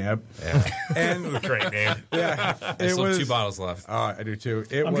takes a wee nip. Yeah, And Great name. yeah, I it still have was 2 bottles left. Oh, I do too.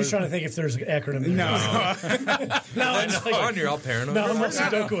 I'm just trying to think if there's an acronym. No, That's fun. You're all paranoid. No, I'm not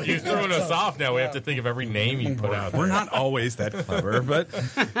Sudoku. You're throwing us off now. We have to think of every name you put out there. we're not always that clever, but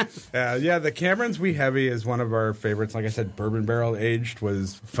yeah, the Cameron Wee Heavy is one of our favorites. Like I said, bourbon barrel aged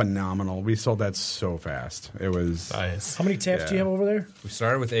was phenomenal. We sold that so fast. It was Nice. How many taps do you have over there? We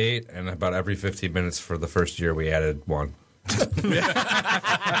started with 8, and about every 15 minutes for the first year, we added 1.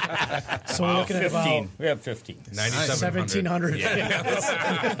 So we're looking at about 15. We have 15. 9,700.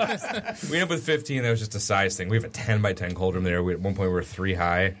 1,700. We ended up with 15. That was just a size thing. We have a 10 by 10 cold room there. At one point, we were 3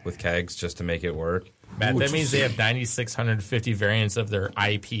 high with kegs just to make it work. Matt, that means they have 9,650 variants of their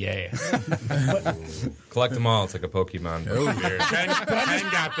IPA. Collect them all. It's like a Pokemon. Ken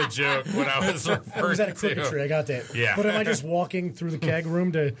got the joke when I was It referring was at a to. crooked tree. I got that. Yeah. But am I just walking through the keg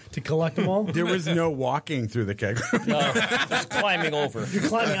room to collect them all? there was no walking through the keg. Just climbing over. You're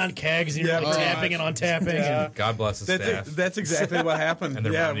climbing on kegs and you're like tapping and untapping. And God bless the staff. That's exactly what happened. And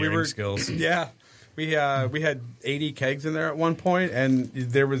their yeah, mountaineering skills. Yeah. We had 80 kegs in there at one point, and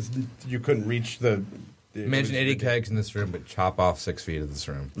you couldn't reach the. Imagine 80 kegs in this room, but chop off 6 feet of this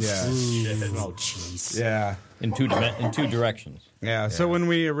room. Yeah. Oh, jeez. Yeah. In two directions. Yeah. So when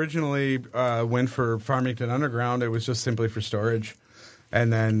we originally went for Farmington Underground, it was just simply for storage,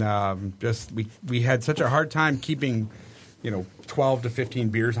 and then we had such a hard time keeping, 12 to 15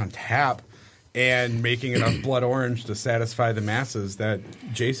 beers on tap, and making enough blood orange to satisfy the masses that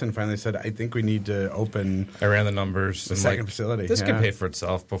Jason finally said, I think we need to open I ran the numbers. the second facility. This yeah. can pay for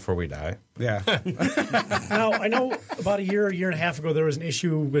itself before we die. Yeah. now, I know about a year and a half ago, there was an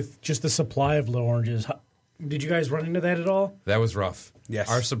issue with just the supply of blood oranges. Did you guys run into that at all? That was rough. Yes.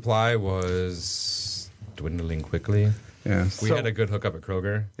 Our supply was dwindling quickly. Yeah. We had a good hookup at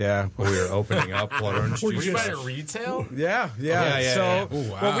Kroger. Yeah. We were opening up blood orange Were juice. you at retail? Yeah. Yeah. So, Ooh,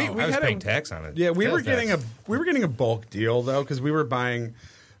 wow. well, we I was had paying tax on it. Yeah, we were Sales getting a bulk deal though, because we were buying.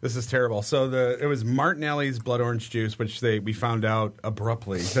 This is terrible. So it was Martinelli's blood orange juice, which we found out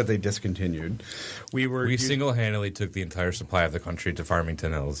abruptly that they discontinued. We single-handedly took the entire supply of the country to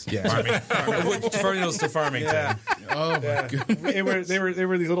Farmington Hills. Yeah. Farmington Hills to Farmington. Yeah. Oh my god! They were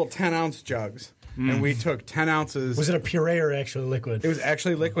these little 10-ounce jugs, and we took 10 ounces. Was it a puree or actually liquid? It was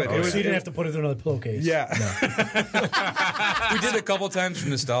actually liquid. So you didn't have to put it in another pillowcase. Yeah. We did a couple times for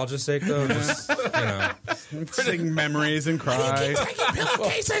nostalgia's sake, though. Just, Sing memories and cry.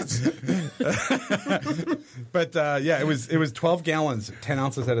 But it was 12 gallons, 10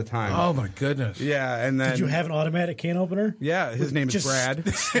 ounces at a time. Oh my goodness! Yeah, and then Did you have an automatic can opener? Yeah, his name is Just- Brad,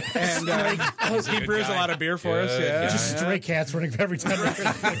 and he brews a lot of beer for us. Yeah, Just stray cats running every time.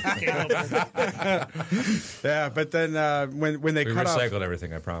 Can opener. yeah. But then when they we cut off, recycled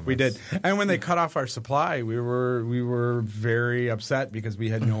everything, I promise. we did, and when they cut off our supply, we were very upset because we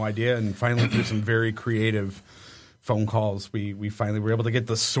had no idea, and finally through some very creative phone calls, we finally were able to get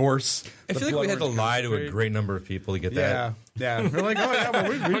the source. I feel like we had to lie to a great number of people to get that. Yeah. We're like, oh yeah,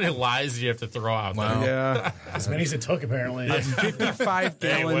 well, How many lies do you have to throw out there? yeah, As many as it took, apparently.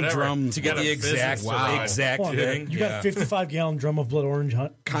 55-gallon whatever. drum To get the exact Come on, thing. You got a 55-gallon drum of blood orange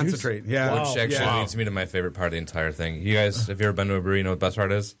concentrate. Yeah, Wow. Which actually Yeah. leads me to my favorite part of the entire thing. You guys, have you ever been to a brewery? You know what the best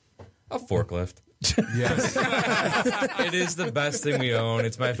part is? A forklift. Yes. It is the best thing we own.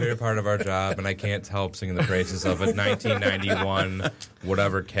 It's my favorite part of our job, and I can't help singing the praises of a 1991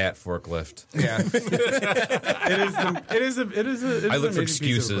 whatever cat forklift. Yeah. It is I look for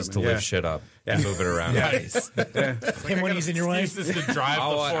excuses to lift shit up and move it around. Nice. Him when he's in your way. Excuses to drive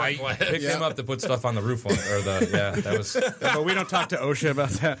Oh, the I forklift. picked him up to put stuff on the roof one, that was But we don't talk to OSHA about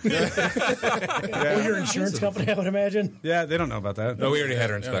that. Or your insurance company, I would imagine. Yeah, they don't know about that. no. We already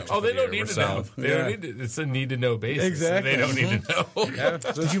had our inspection. Oh, they for the don't year. need We're to know. solid. They don't need to, it's a need to know basis. Exactly. They don't need to know. Yeah.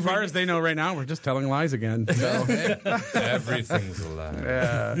 So as far as they know right now, we're just telling lies again. So, Everything's a lie.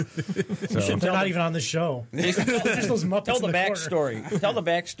 yeah. They're not even on the show. Just those Muppets Tell the in corner. backstory. Tell the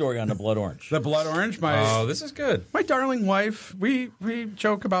backstory on the blood orange. The blood orange, Oh, this is good. my darling wife, we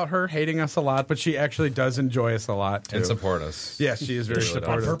joke about her hating us a lot, but she actually does enjoy us a lot too. And support us. Yes, she is very On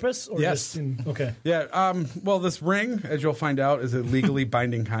supportive. purpose? Or Yes. just in, okay. Yeah. Well, this ring, as you'll find out, is a legally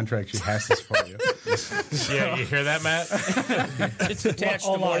binding contract. She has to support you. Yeah, you hear that, Matt? It's attached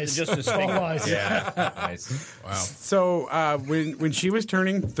All to more than lies. just a All sticker. lies. Yeah. Nice. Wow. So when she was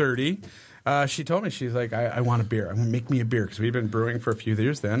turning 30, she told me, she's like, I want a beer. I'm going to make me a beer because we'd been brewing for a few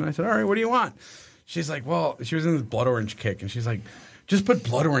years then. I said, all right, what do you want? She's like, well, she was in this blood orange kick, and she's like, just put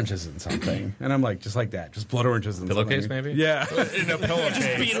blood oranges in something. And I'm like, just like that. Just blood oranges in Pillowcase, something. maybe? Yeah. In a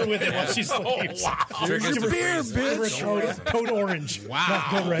pillowcase. Beat her with it while she's sleeping. Trick is to beer, freeze. bitch. Code orange. Wow. Not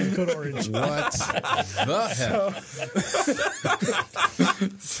code red, code orange. What the hell?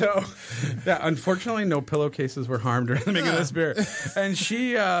 So, yeah, unfortunately, no pillowcases were harmed during the making of this beer. And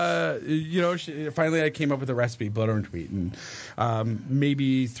she, finally I came up with a recipe, blood orange wheat. And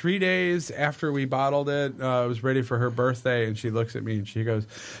maybe 3 days after we bottled it, it was ready for her birthday. And she looks at me and she goes,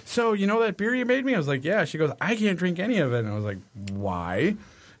 so, you know that beer you made me? I was like, yeah. She goes, I can't drink any of it. And I was like, why?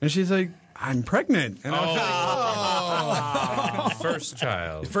 And she's like, I'm pregnant. And I was like, First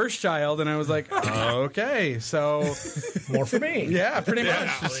child. first child. And I was like, okay. So, More for me. yeah, pretty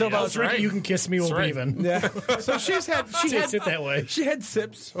much. So I'll drink it, you can kiss me, we'll be even. Yeah. So she Takes it that way. She had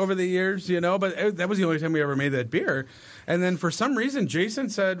sips over the years, but that was the only time we ever made that beer. And then for some reason, Jason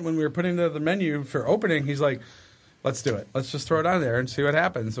said when we were putting the menu for opening, he's like, let's do it. Let's just throw it on there and see what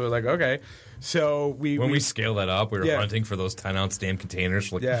happens. So we're like, okay. So when we scaled that up, we were Yeah. hunting for those 10-ounce damn containers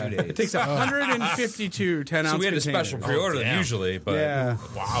for 2 days. It takes 152 10-ounce containers. So we had a special pre-order them usually, but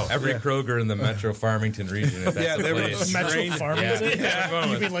wow. every Kroger in the Metro Farmington region, if that's the they were place. Metro Farmington? Yeah.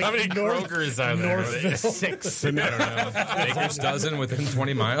 You mean like How many North, Krogers are there? Northville? 6. I don't know. Baker's dozen within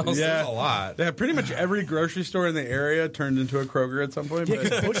 20 miles. Yeah. There's a lot. Yeah, pretty much every grocery store in the area turned into a Kroger at some point. Yeah, but-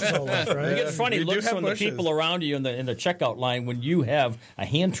 'cause Bush is all left, right? It gets funny We do looks have from the bushes. people around you in the checkout line when you have a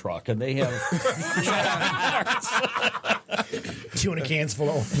hand truck and they have Tuna cans full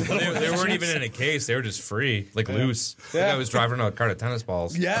of. They weren't even in a case. They were just free, like loose. Like I was driving around a cart of tennis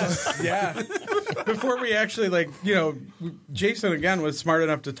balls. Yes, yeah. Before we actually, Jason, again, was smart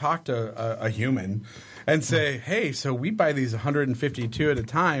enough to talk to a human and say, hey, so we buy these 152 at a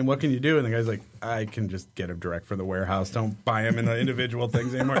time. What can you do? And the guy's like, I can just get them direct from the warehouse. Don't buy them in the individual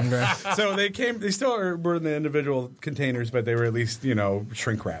things anymore. So they still were in the individual containers, but they were at least,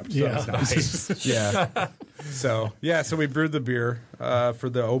 shrink wrapped. So Yeah. it's nice. Yeah. So we brewed the beer for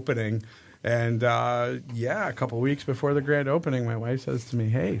the opening. And, a couple of weeks before the grand opening, my wife says to me,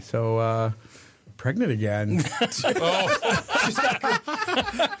 hey, so pregnant again.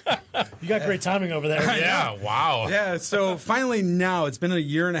 You got great timing over there. Yeah, wow. Yeah, so finally now, it's been a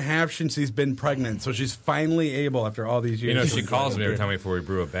year and a half since she's been pregnant, so she's finally able after all these years. She calls me every time before we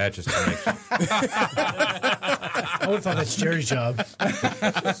brew a batch just to make sure. I would have thought that's Jerry's job.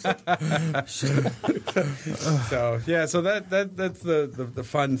 So that's the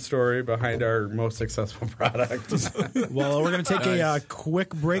fun story behind our most successful product. Well, we're going to take a quick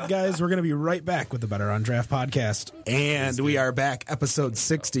break, guys. We're going to be right back with the Better on Draft podcast. And we are back, episode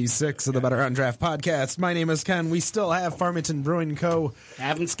 66 of the Better on Draft podcast. My name is Ken. We still have Farmington Brewing Co.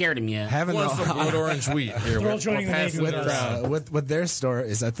 Haven't scared him yet. What's the blood orange wheat here? They're all joining the passing Navy it around. with their store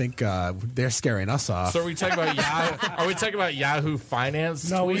is, I think, they're scaring us off. So are we talking about Yahoo? Are we talking about Yahoo Finance?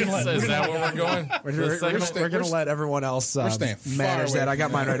 No, we tweets? can let- Is that where we're going? We're going to let everyone else staying far manage away that. I got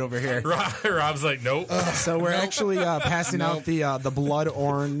from mine right over here. Rob's like, nope. So we're actually passing out the blood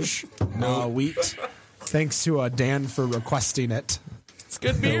orange wheat. Thanks to Dan for requesting it. It's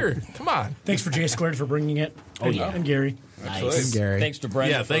good beer. Come on. Thanks for J Squared for bringing it. Oh, yeah. And Gary. Nice. And Gary. thanks to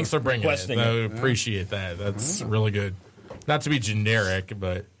Brandon. Yeah, thanks for bringing it. requesting I appreciate that. That's really good. Not to be generic,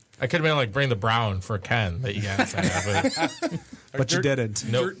 but I could have been like, bring the brown for Ken that you guys have. But you didn't.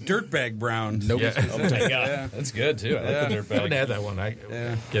 Nope. Dirtbag brown. Nope. Yeah. Oh my God. That's good, too. I like the dirt I haven't bag. had that one. I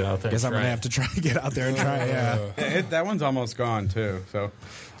get out there. Guess I'm try going to it. have to try to get out there and try. Yeah. That one's almost gone too. So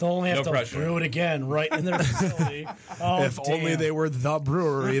They'll only have No to pressure. brew it again right in their facility. Oh, If only they were the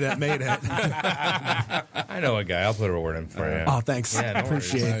brewery that made it. I know a guy. I'll put a word in for you. Oh, thanks. Yeah, no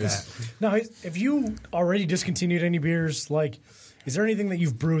Appreciate worries. that. Now, have you already discontinued any beers? Like, is there anything that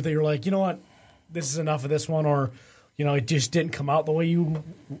you've brewed that you're like, you know what, this is enough of this one, or it just didn't come out the way you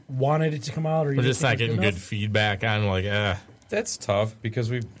wanted it to come out, or you We're just not think it's getting good enough? feedback on That's tough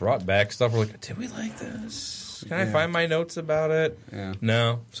because we brought back stuff. We're like, did we like this? Can I find my notes about it? Yeah.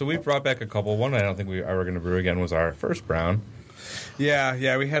 No. So we brought back a couple. One I don't think we ever going to brew again was our first brown.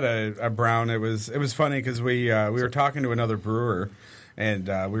 yeah, we had a brown. It was funny because we were talking to another brewer. And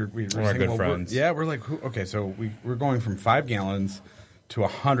we were One of our good friends. We're like, okay, so we're going from 5 gallons to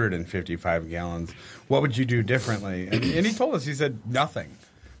 155 gallons. What would you do differently? And he told us, he said, nothing.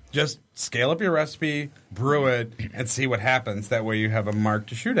 Just scale up your recipe, brew it, and see what happens. That way you have a mark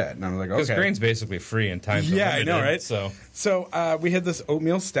to shoot at. And I was like, okay. Because grain's basically free and time's Yeah, I limited, know, right? So we had this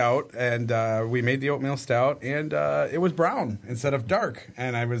oatmeal stout, and we made the oatmeal stout, and it was brown instead of dark.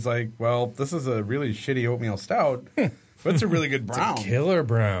 And I was like, well, this is a really shitty oatmeal stout, but it's a really good brown. killer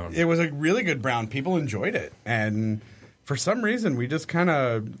brown. It was a really good brown. People enjoyed it. And for some reason, we just kind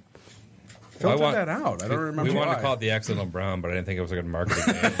of filtered that out. I don't remember. We wanted why. to call it the accidental brown, but I didn't think it was a good marketing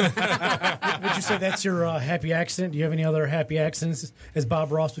name. Would you say that's your happy accident? Do you have any other happy accidents, as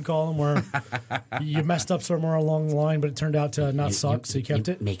Bob Ross would call them, where you messed up somewhere along the line, but it turned out to not suck, so you kept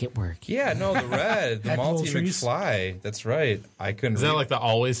it? Make it work. Yeah, no, the red, the Had little malty trees? McFly. That's right. I couldn't. Is that read- like the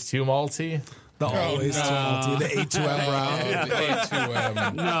always too malty? The always too malty, the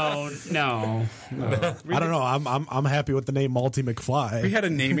A2M brown. No. I don't know. I'm happy with the name Malty McFly. We had a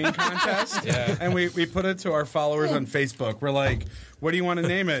naming contest, and we put it to our followers on Facebook. We're like, "What do you want to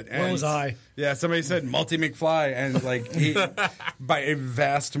name it?" And Where was I? Yeah, somebody said Multi McFly, and by a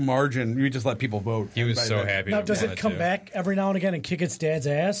vast margin, we just let people vote. He was so happy. Now, to does want it come to. back every now and again and kick its dad's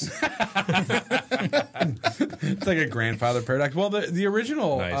ass? It's like a grandfather paradox. Well, the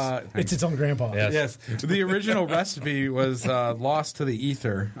original, Nice. It's its own grandpa. Yes. yes, the original recipe was lost to the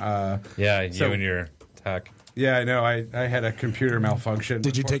ether. Yeah, you So- and your tech. Yeah, I know. I had a computer malfunction.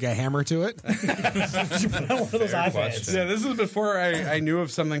 Did you take a hammer to it? One of those iPads. question. Yeah, this is before I knew of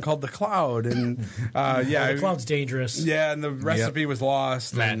something called the cloud, and The cloud's dangerous. yeah, and the recipe was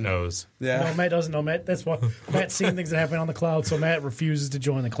lost. Matt and, knows. Yeah. No, Matt doesn't know. That's why Matt's seeing things that happen on the cloud, so Matt refuses to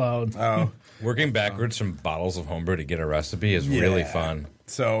join the cloud. Oh, Working backwards from bottles of homebrew to get a recipe is really Yeah. fun.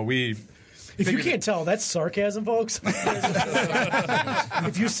 so we. If you can't tell, that's sarcasm, folks.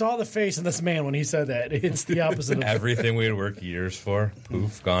 If you saw the face of this man when he said that, it's the opposite of Everything we had worked years for,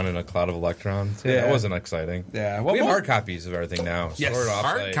 poof, gone in a cloud of electrons. Yeah, Yeah. that wasn't exciting. Yeah, well, we have well- hard copies of everything now. Yes. Stored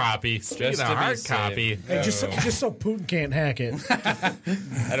Hard offsite. copy. Speaking Just of to be hard safe. copy, Hey, just so Putin can't hack it.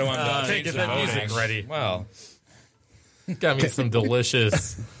 I don't want to can't get that music ready. Well, Got me some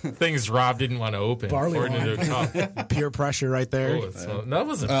delicious things Rob didn't want to open. Barley Poured wine. into a cup. Peer pressure right there. Oh, that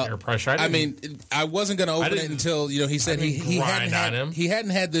wasn't peer pressure. I didn't- mean, I wasn't going to open it didn't- until he said I he didn't hadn't grind on had him. he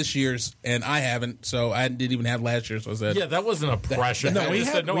hadn't had this year's, and I haven't, so I didn't even have last year. So I said, yeah, that wasn't a pressure. No, I we just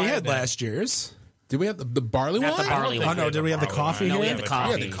had, said, no, we I had hadn't. last year's. did we have the barley Not wine? the barley I don't one. think Oh, no, did we have the barley coffee wine. No, we here? had the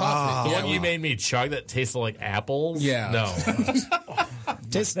coffee. Yeah, the coffee. The Yeah, one you made me chug that tasted like apples? Yeah. No.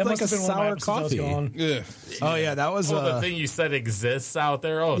 Tastes That like must a have been one of my sour episodes I was coffee. gone. Ugh. Oh, yeah, that was Well, the thing you said exists out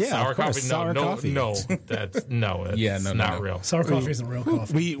there. Oh, Yeah, sour of course, coffee. sour coffee. No, that's no. It's Yeah, no, not no. real. Sour coffee isn't real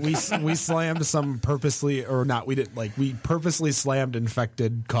coffee. we slammed some purposely, or not, we didn't, like, we purposely slammed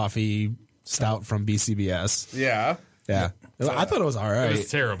infected coffee stout from BCBS. Yeah. Yeah. I thought it was all It right.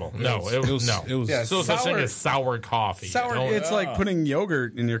 was terrible. No, it was no. It was Yeah, So such thing sour- as sour coffee. Sour. Don't- It's like putting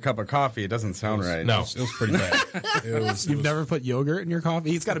yogurt in your cup of coffee. It doesn't sound right. no. it was pretty bad. It was, You've never put yogurt in your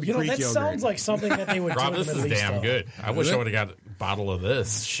coffee? It's got to be You know, Greek that yogurt. sounds like something that they would Rob, do in this the is Middle East, damn though. good. I wish I would have got a bottle of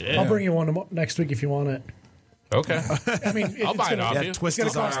this. Shit. I'll bring you one next week if you want it. Okay. I mean, I'll buy it off yeah, you. twist It's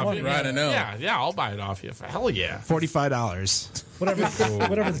his gonna cost arm. money. right, I know. Yeah, I'll buy it off you. Hell yeah. $45. Whatever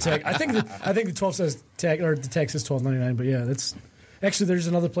the tag. I think the 12 says tag, or the tag says $12.99. But yeah, that's actually there's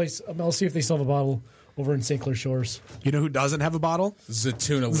another place. I'll see if they still have a bottle over in St. Clair Shores. You know who doesn't have a bottle?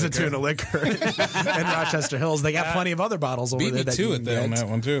 Zatuna liquor. Zatuna Liquor in Rochester Hills. They got plenty of other bottles over Beat there me that to you it can there on get. that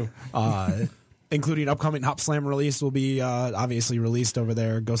one too. Including upcoming Hop Slam release will be obviously released over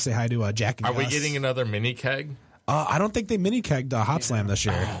there. Go say hi to Jack and Are we Gus. getting another mini keg? I don't think they mini kegged Hop Slam this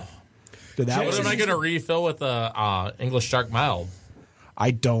year. Did that What was, am I going to refill with a English Dark Mild?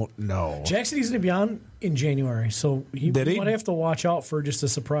 I don't know. Jackson is going to be on in January, so Did he? might have to watch out for just a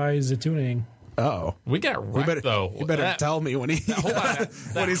surprise tuning. Oh, We got wrecked, though. You better tell me when he Hold on. That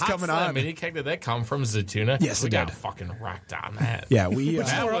when he's Hot coming Slam on. mini keg, did that come from Zatuna? Yes, we it got did. fucking wrecked on that. Yeah, we.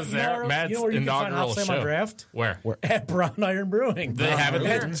 Matt where- was you know there. where- Matt's you know where you can find inaugural Hot Slam on show. draft? Where? At Brown Iron Brewing. They have it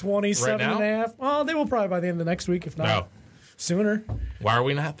there? At 27 Right now? and a half. Well, they will probably by the end of next week, if not No. sooner. Why are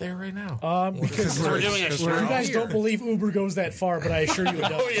we not there right now? Because We're doing a you show. guys don't believe Uber goes that far, but I assure you it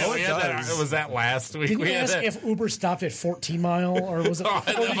does. Oh, yeah, we it had that. does. Was that last week? Did we you had ask that. if Uber stopped at 14 Mile, or was it? Oh,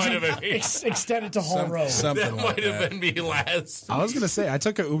 that or did might you have been me. extend it to Hall Road? Something That like might have that. been me last. I was gonna say I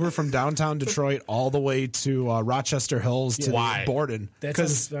took an Uber from downtown Detroit all the way to Rochester Hills to Why? Borden. That's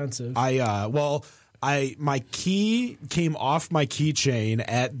 'Cause expensive. my key came off my keychain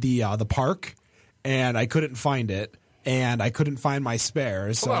at the park, and I couldn't find it, and I couldn't find my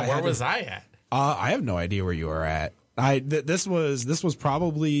spares. So Hold on, I where had was I at? I have no idea where you were at. This was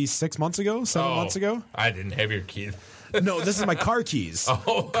probably 6 months ago, 7 months ago. I didn't have your key. No, this is my car keys.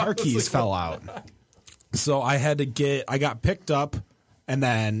 Oh, Car keys fell out. So I got picked up and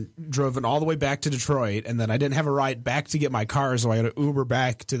then driven all the way back to Detroit, and then I didn't have a ride back to get my car, so I had to Uber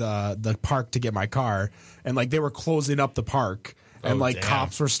back to the park to get my car. And like they were closing up the park, and Oh, like damn.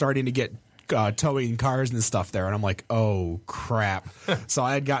 cops were starting to get towing cars and stuff there, and I'm like, oh crap. So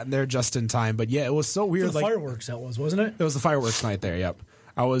I had gotten there just in time, but yeah, it was so For weird. the Like fireworks, that was, wasn't it? it was the fireworks night there. Yep,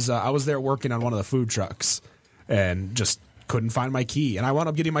 I was there working on one of the food trucks, and just couldn't find my key, and I wound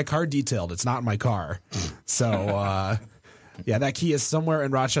up getting my car detailed. It's not in my car. So, yeah, that key is somewhere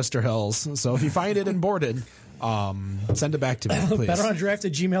in Rochester Hills. So if you find it and boarded, send it back to me, please.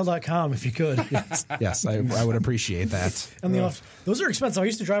 betterondraft@gmail.com if you could. Yes, I would appreciate that. And those are expensive. I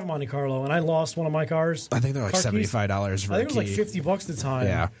used to drive a Monte Carlo, and I lost one of my cars. I think they're like $75 for a key. I think it was like $50 at the time.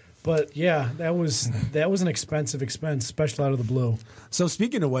 Yeah. But yeah, that was an expensive expense, especially out of the blue. So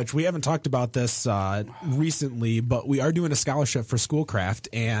speaking of which, we haven't talked about this recently, but we are doing a scholarship for Schoolcraft,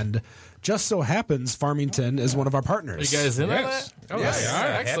 and just so happens Farmington is one of our partners. Are you guys in on that? Oh, Yes.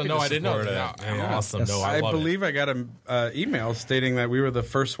 Excellent. No, I didn't know that. Awesome. Yes. No, I love believe I got an email stating that we were the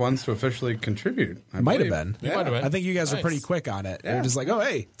first ones to officially contribute. Might have been. Might have been. I think you guys are Nice. pretty quick on it. You're just like, oh,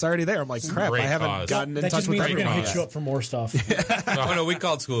 hey, it's already there. I'm like, crap, great I haven't cause. gotten in That touch just with means that. we're going to cause. hit you up for more stuff. Oh, no, we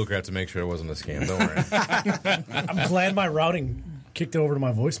called Schoolcraft to make sure it wasn't a scam. Don't worry. I'm glad my routing kicked it over to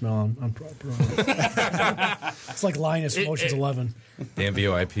my voicemail. It's like Linus from Ocean's 11. Damn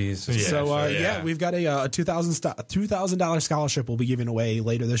VoIPs. Yeah. So, Yeah. we've got a $2,000 scholarship we'll be giving away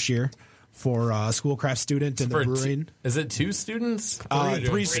later this year for a Schoolcraft student in the brewing. Is it 2 students?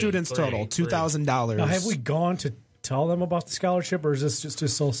 Three students total, $2,000. Now, have we gone to tell them about the scholarship, or is this just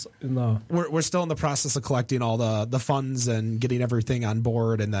still in the... We're still in the process of collecting all the funds and getting everything on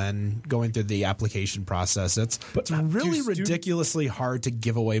board, and then going through the application process. It's really ridiculously hard to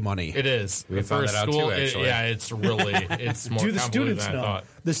give away money. It is. We found For that out school, too, actually. it's really it's more Do the convoluted students than I know? thought.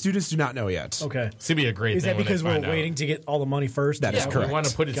 The students do not know yet. Okay. It's gonna be a great Is thing that when because they we're find out. waiting to get all the money first? That is correct. We want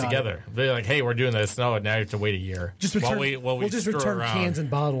to put it Got together. They're like, "Hey, we're doing this." No, now you have to wait a year. Just return, while we we'll just stir return around. cans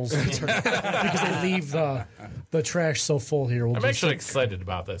and bottles because they leave the trash so full here. I'm actually excited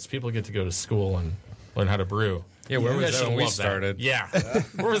about this. People get to go to school and learn how to brew. Yeah, where was You guys that when should we love that. started? Yeah,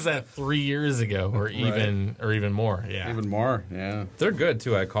 where was that 3 years ago, or even more? Yeah, Even more, yeah. They're good,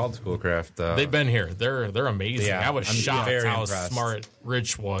 too. I called Schoolcraft. they've been here. They're amazing. Yeah, I was I'm shocked very how impressed. smart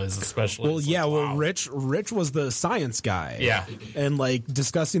Rich was, especially. Well, It's yeah. like, Well, wow. Rich was the science guy. Yeah. and like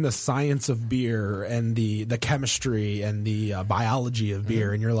discussing the science of beer and the chemistry and the biology of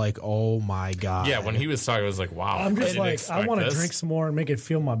beer, and you're like, oh my god. Yeah, when he was talking, I was like, wow. I'm I just didn't like, I expect want to this. drink some more and make it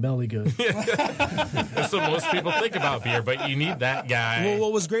feel my belly good. That's what most people think about beer, but you need that guy. Well,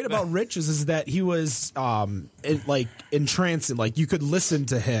 what was great about Rich is that he was entrancing. Like you could listen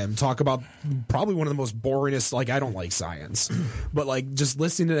to him talk about probably one of the most boringest. Like I don't like science, but like just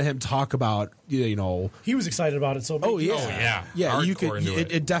listening to him talk about He was excited about it. So Oh yeah, yeah. You Hardcore could. into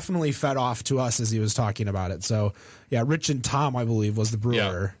it. It definitely fed off to us as he was talking about it. So yeah, Rich and Tom, I believe, was the brewer.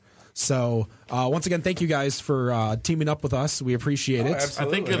 Yeah. So once again, thank you guys for teaming up with us. We appreciate it. absolutely.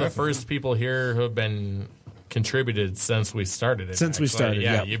 I think you're the first people here who have been contributed since we started it. Since we actually. started,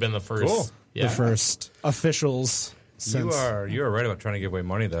 yeah, yeah. you've been the first. Cool. Yeah. The first officials. Since You are right about trying to give away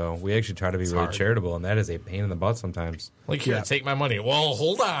money, though. We actually try to be really hard. charitable, and that is a pain in the butt sometimes. Like, here, Yeah. take my money. Well,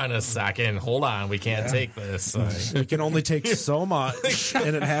 hold on a second. Hold on. We can't take this. we can only take so much,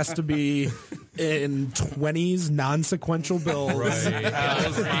 and it has to be in 20s non-sequential bills. That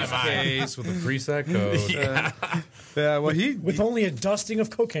was my mind. Case with a preset code. Yeah, well, with only a dusting of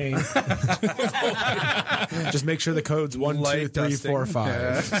cocaine. Just make sure the code's 1, 2, Light 3, dusting. 4,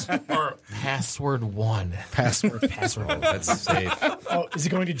 5. Or password 1. Password. That's safe. Oh, is it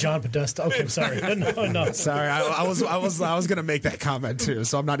going to John Podesta? Okay, I'm sorry. No. Sorry, I was gonna make that comment too,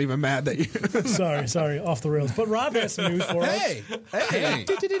 so I'm not even mad that you. Sorry, off the rails. But Rob has some news for us. hey.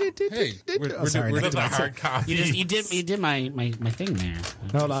 Hey, Oh, sorry, With the hard copy. You did my thing there.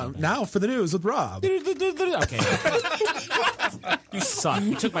 Hold on. Now for the news with Rob. Okay. You suck.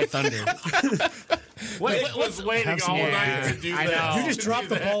 You took my thunder. Nick was waiting all night to do I that. know. You just dropped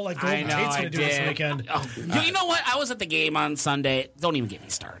the ball like Golden Tate's going to do this weekend. Oh, you know what? I was at the game on Sunday. Don't even get me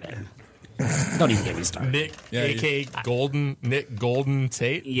started. Don't even get me started. Nick, a.k.a. Nick Golden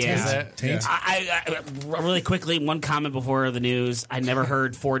Tate? Yeah. Is that- I really quickly, one comment before the news. I never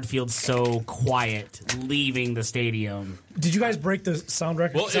heard Ford Field so quiet leaving the stadium. Did you guys break the sound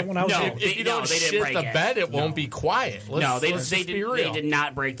record? Well, 'Cause that if, when I was no. there- if you don't they didn't shit break the it. bed, it won't be quiet. No, they let's just be they real. did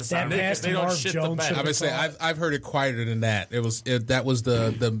not break the sound That record. nasty They don't Marv shit the Jones bed. should I have would say called. I've heard it quieter than that. That was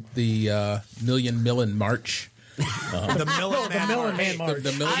the Million March. The Millen Man March.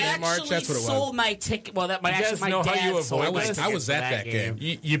 The Million I Man March. actually That's what it was. sold my ticket. Well, that my You guys actually my know how dad you sold avoid my this? tickets I was for at that game.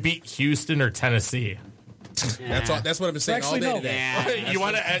 You beat Houston or Tennessee. That's what I've been saying all Actually, day no. today.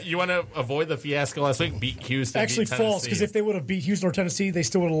 You want to avoid the fiasco last week? Beat Houston. Actually, beat Tennessee. false, because if they would have beat Houston or Tennessee, they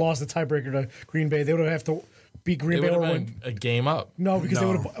still would have lost the tiebreaker to Green Bay. They would have to beat Green it Bay would or have win. been a game up. No, because they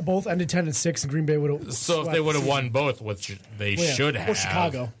would have both ended 10-6, and Green Bay would have. So if they would have won both, which they should have. Or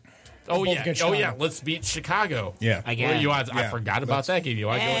Chicago. both against Chicago. Let's beat Chicago. Yeah. Again. I forgot about that game. You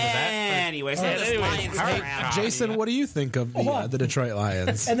want to go into that? Anyways, this Lions crap. Jason, what do you think of the Detroit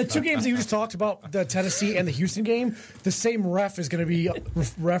Lions? And the two games that you just talked about, the Tennessee and the Houston game, the same ref is going to be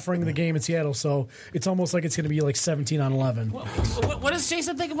refereeing the game in Seattle, so it's almost like it's going to be like 17-11. What does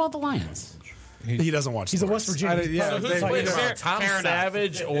Jason think about the Lions? He doesn't watch. He's a West Virginia. So who's playing about Tom fair enough.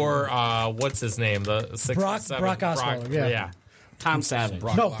 Savage or what's his name? The 6 Brock Osweiler, yeah. Tom Savage.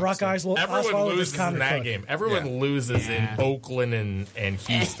 Brock Osweiler. Everyone loses in that cook. game. Everyone loses in Oakland and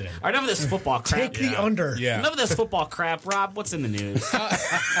Houston. Enough of this football crap. Take the under. Yeah. Enough of this football crap. Rob, what's in the news?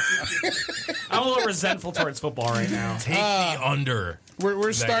 I'm a little resentful towards football right now. Take the under.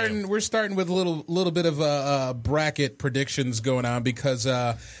 We're starting with a little bit of bracket predictions going on because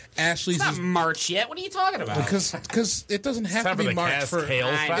Ashley's It's not March yet. What are you talking about? because it doesn't have to be March for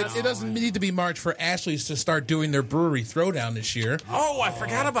it doesn't need to be March for Ashley's to start doing their brewery throwdown this year. Oh, I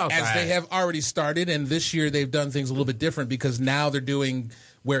forgot about that. As they have already started, and this year they've done things a little bit different because now they're doing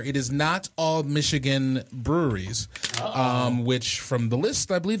where it is not all Michigan breweries, which from the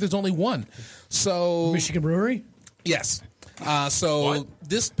list I believe there's only one. So Michigan Brewery? yes. So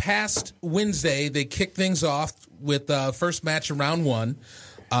this past Wednesday, they kicked things off with first match in round 1.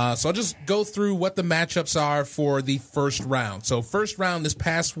 So I'll just go through what the matchups are for the first round. So first round this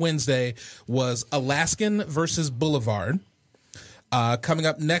past Wednesday was Alaskan versus Boulevard. Coming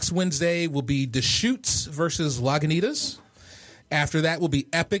up next Wednesday will be Deschutes versus Lagunitas. After that will be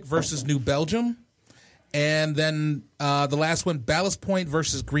Epic versus New Belgium. And then the last one, Ballast Point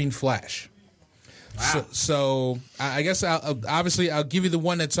versus Green Flash. Wow. So I guess I'll give you the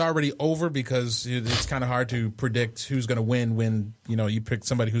one that's already over because it's kind of hard to predict who's going to win when you pick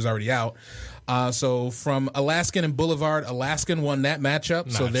somebody who's already out. So from Alaskan and Boulevard, Alaskan won that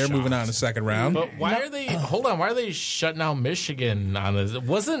matchup, so they're moving on to the second round. But why are they? Hold on, why are they shutting down Michigan on this? It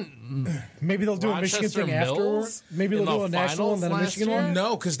wasn't maybe they'll do a Michigan thing afterwards. Maybe they'll do a national and then a Michigan one.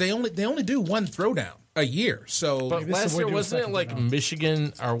 No, because they only do one throwdown a year. So, but last year wasn't it like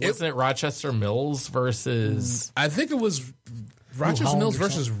Michigan or wasn't it Rochester Mills versus? I think it was Rochester Mills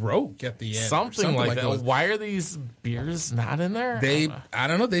versus Roke at the end. Something like that. Why are these beers not in there? I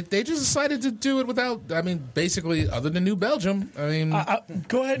don't know. They just decided to do it without. I mean, basically, other than New Belgium. I mean,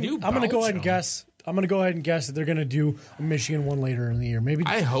 go ahead. I'm going to go ahead and guess. I'm going to go ahead and guess that they're going to do a Michigan one later in the year. Maybe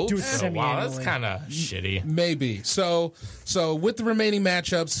I hope do it so. Wow, that's kind of shitty. Maybe. So with the remaining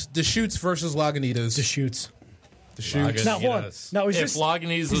matchups, Deschutes versus Lagunitas. Deschutes. Not one. No, if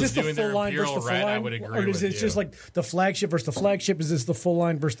Lagunitas was doing their Imperial Red, I would agree with you. Or is it just like the flagship versus the flagship? Is this the full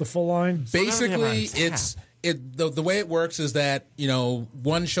line versus the full line? Basically, the way it works is that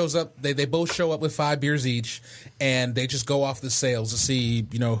one shows up. They both show up with 5 beers each, and they just go off the sales to see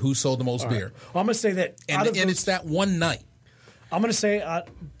who sold the most beer. Well, I'm going to say that, and it's that one night. I'm going to say out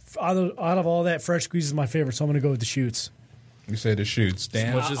of all that, Fresh Squeeze is my favorite, so I'm going to go with the Shoots. You say the Shoots, Dan.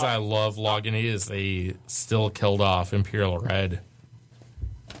 As much as I love Lagunitas, they still killed off Imperial Red.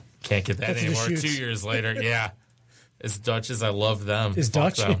 Can't get that anymore. 2 years later, yeah. As Dutch as I love them. Is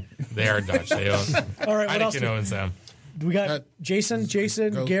Dutch? Them. They are Dutch. They own. All right, what else? Heineken owns them. We got Jason,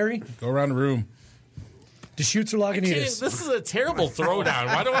 Gary. Go around the room. Deschutes or Lagunitas? This is a terrible throwdown.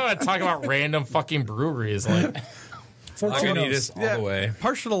 Why do I want to talk about random fucking breweries? Like Lagunitas all the way.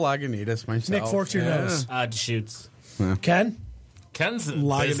 Partial to Lagunitas myself. Nick, forks your nose. Deschutes. Ken? Ken's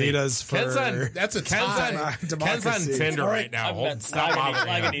Lagunitas for Ken's on Tinder right now. Stop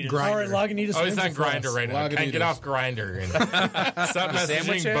bothering him. All right, Lagunitas. Oh, he's on Grindr right now. Ken, get off Grindr. Stop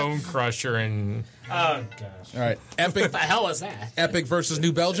messaging Bone Crusher and. Oh gosh! All right, Epic. What the hell is that? Epic versus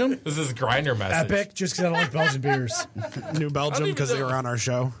New Belgium. This is Grindr message. Epic, just because I don't like Belgian beers. New Belgium because they were on our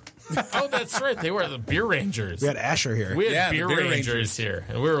show. Oh, that's right. They were the Beer Rangers. We had Asher here. We had Beer Rangers here,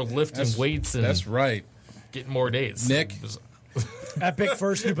 and we were lifting weights and that's right. Getting more dates. Nick. Epic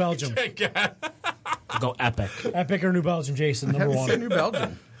first, New Belgium. Go Epic. Epic or New Belgium, Jason, number one. New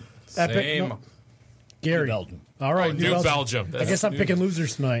Belgium. Epic. Same. No. Gary. New Belgium. All right, New Belgium. I guess I'm picking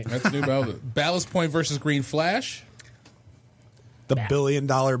losers tonight. That's New Belgium. Ballast Point versus Green Flash. The $1 billion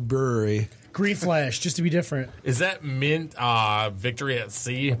brewery. Green Flash, just to be different. Is that mint Victory at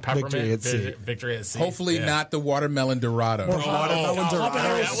Sea? Peppermint? Victory at Sea. Victory at Sea. Hopefully not the Watermelon Dorado. That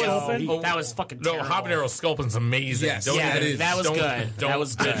was fucking terrible. No, habanero sculpin's amazing. Yes, that was good. Don't That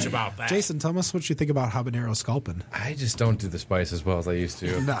was bitch good. about that. Jason, tell us what you think about habanero sculpin. I just don't do the spice as well as I used to.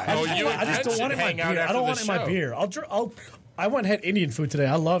 I just don't want it in my beer. I don't want it in my beer. I went and had Indian food today.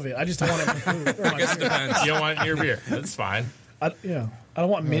 I love it. I just don't want it in my food. I guess it depends. You don't want it in your beer. That's fine. I don't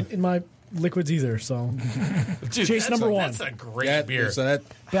want mint in my liquids either. So, Dude, Chase number one. That's a great beer. So that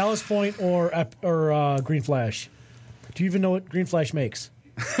Ballast Point or Green Flash. Do you even know what Green Flash makes?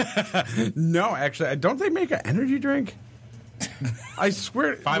 No, actually, don't they make an energy drink? I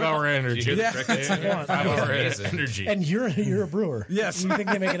swear. 5 hour energy. Yeah. 5 hour energy. And you're a brewer. Yes. You think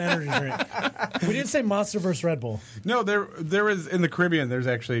they make an energy drink? We didn't say Monster versus Red Bull. No, there is in the Caribbean. There's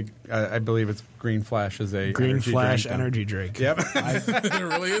actually, I believe it's Green Flash is a Green energy Flash drink. energy drink. Yep. There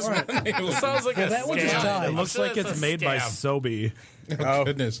really is one. It sounds like a that one just scam. died. It looks like it's made by Sobe. Oh,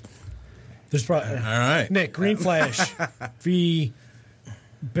 goodness. There's probably All right. Nick Green Flash v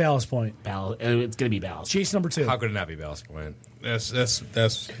Ballast Point. It's going to be Ballast. Jason number 2. How could it not be Ballast Point? That's Is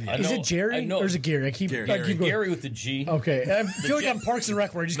it Jerry or is it Gary? I keep going. Gary with the G. Okay, I feel like I'm Parks and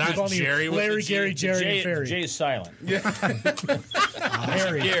Rec where I just Not keep calling Jerry you with Larry, the G. Gary, Jerry, and The Ferry. J is silent.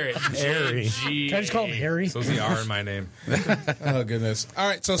 Harry. Garrett. Harry. Can I just call him Harry? So is the R in my name. Oh, goodness. All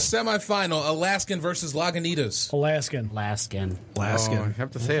right, so semifinal, Alaskan versus Lagunitas. Alaskan. Alaskan. Oh, I have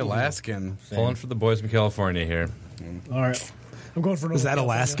to say Alaskan. Pulling for the boys from California here. All right. I'm going for Is that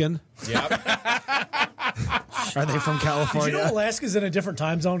California. Alaskan? Are they from Did you California? know Alaska's in a different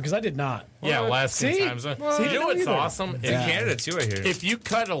time zone? Because I did not. Yeah, Alaskan See? time zone. See, You know what's either. awesome? In Canada, too, I hear. If you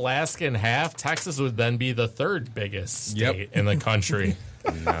cut Alaska in half, Texas would then be the 3rd biggest state in the country.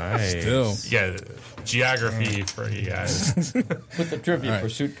 Nice. Still. Yeah, geography for you guys. Put the Trivia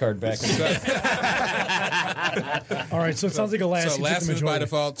Pursuit card back. All right, so it sounds like Alaska. So took the Alaskan is by majority.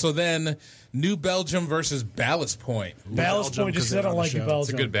 default. So then New Belgium versus Ballast Point. Ballast Belgium, Point just 'cause because I they're don't on like the New show.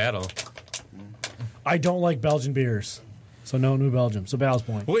 Belgium. It's a good battle. I don't like Belgian beers. So no New Belgium. So Ballast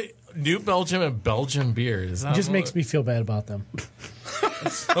Point. Wait, New Belgium and Belgian beer. Is that It just makes me feel bad about them.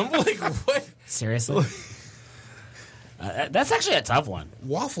 I'm like, what? Seriously? That's actually a tough one.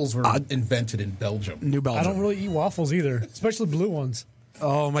 Waffles were invented in Belgium. New I Belgium. don't really eat waffles either, especially blue ones.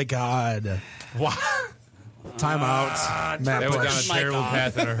 Oh my God. What? Time out. Matt That went down a Bush. Mike terrible off.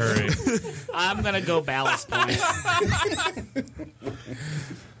 path in a hurry. I'm going to go Ballast Point.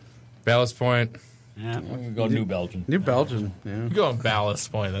 Ballast Point. Yeah. I'm going to go New Belgium. New Belgium. Yeah. I'm going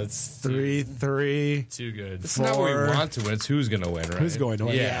Ballast Point. That's 3-3. too good. It's not what we want to win. It's who's going to win, right? Who's going to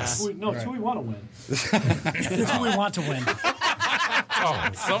win? Yeah. No, it's who we want to win. It's who we want to win. Oh,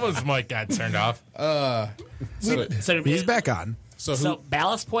 someone's mic got turned off. So, He's back on. So who? So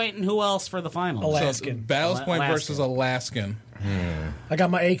Ballast Point and who else for the final? Alaskan. Ballast Point Alaskan. versus Alaskan. I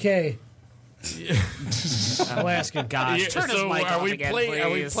got my AK. Alaskan. Gosh, turn his so mic are off we again, playing? Are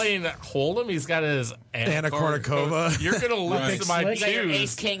we please. playing Hold'em? He's got his Anna Kournikova. You're gonna lose to my Slick. You got your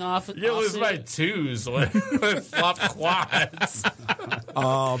ace twos. king off. You're gonna lose my twos with flop quads.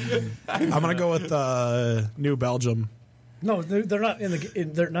 I'm gonna go with New Belgium. No, they're not in the.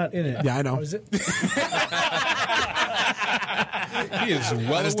 They're not in it. Yeah, I know. How is it? He is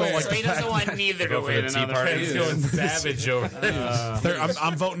well aware. So he doesn't want neither to Go for win the Tea another Party. round. He's going savage over there.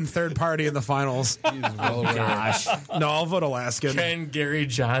 I'm voting third party in the finals. He is well aware. Gosh, No, I'll vote Alaskan. Ken Gary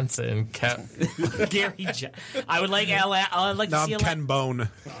Johnson kept. Gary. I would like. I'd like to No, see. I'm Ken Bone.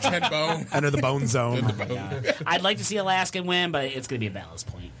 Ken Bone. Enter the Bone Zone. I'd like to see Alaskan win, but it's going to be a Ballast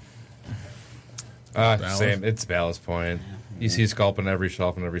Point. Same. It's Ballast Point. You see scalp in every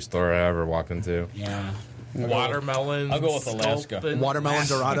shelf in every store I ever walked into. Yeah, Watermelon. I'll go with Alaska. sculpin. Watermelon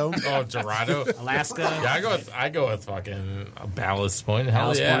Dorado. Oh, Dorado. Alaska. Yeah, I go with fucking a Ballast Point. Hell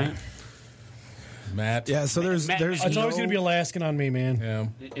Ballast yeah. Point. Matt. Yeah, so there's Matt- there's It's always no- going to be Alaskan on me, man. Yeah.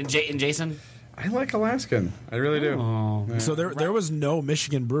 And Jason. I like Alaskan. I really do. So there was no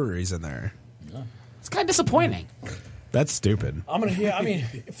Michigan breweries in there. It's kind of disappointing. That's stupid. I'm gonna. Yeah, I mean,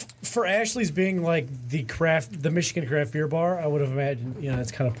 for Ashley's being like the Michigan craft beer bar, I would have imagined.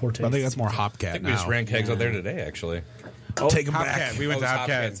 It's kind of poor taste. I think that's more Hopcat I think now. we just ran kegs out there today, actually. Take them Hopcat. back. We went to Oh, it was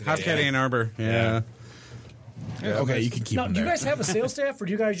Hopcat. Hopcat today, Hopcat yeah. Ann Arbor. Yeah. Okay, you can keep Now, them do you there. guys have a sales staff, or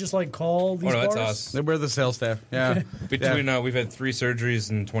do you guys just like call these Oh, no, bars? that's us. We're the sales staff. Yeah. Between we've had 3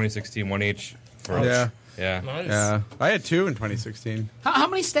 surgeries in 2016, one each. For us. Yeah. Yeah. Nice. Yeah. I had 2 in 2016. How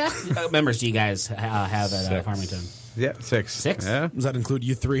many staff members do you guys have at 6. Farmington? Yeah, 6. 6? Yeah. Does that include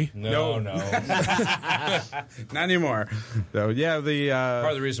you three? No. Not anymore. So yeah,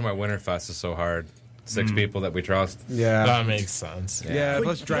 Part of the reason why Winterfest is so hard. 6 people that we trust. yeah. That makes sense. Yeah, But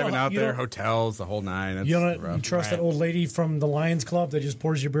plus you driving don't- out you there, don't- hotels, the whole 9. It's You don't rough. you trust that old lady from the Lions Club that just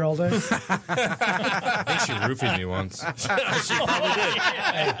pours your beer all day? I think she roofied me once.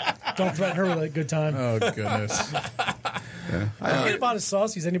 Don't threaten her with a good time. Oh, goodness. I don't get about as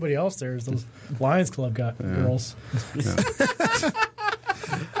saucy as anybody else there as those Lions Club girls.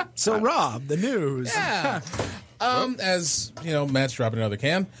 So Rob, the news. Yeah. As you know, Matt's dropping another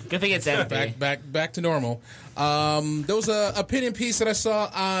can. Good thing it's empty. Back to normal. There was a opinion piece that I saw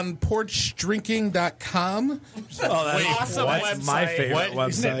on porchdrinking.com. Oh, that's Awesome my website. favorite What?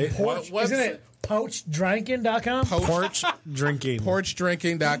 website. Porch, What isn't it Porchdrinking.com? Porch drinking.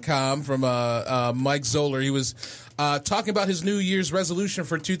 Porchdrinking.com from Mike Zoller. He was talking about his New Year's resolution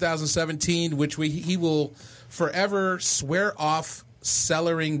for 2017, which he will forever swear off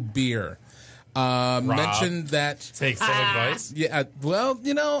cellaring beer. Mentioned that... Take some advice? Yeah, well,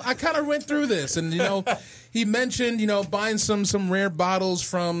 I kind of went through this, and, he mentioned, buying some rare bottles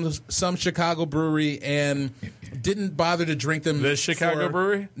from some Chicago brewery and didn't bother to drink them. This Chicago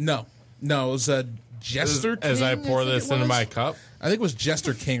brewery? No, it was Jester King. As I pour this into my cup? I think it was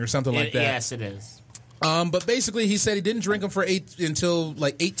Jester King or something like that. Yes, it is. But basically, he said he didn't drink them until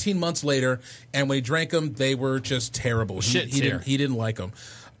like 18 months later, and when he drank them, they were just terrible. He didn't like them.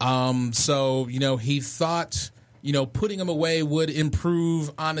 So he thought putting them away would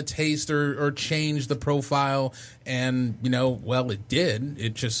improve on the taste or change the profile, and well, it did.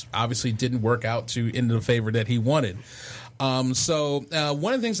 It just obviously didn't work out in the favor that he wanted. So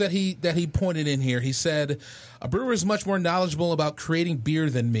one of the things that he pointed in here, he said, a brewer is much more knowledgeable about creating beer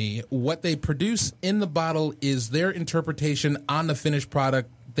than me. What they produce in the bottle is their interpretation on the finished product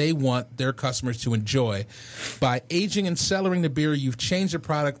they want their customers to enjoy. By aging and cellaring the beer, you've changed the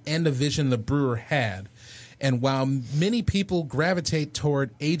product and the vision the brewer had. And while many people gravitate toward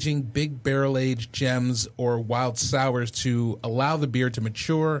aging big barrel-aged gems or wild sours to allow the beer to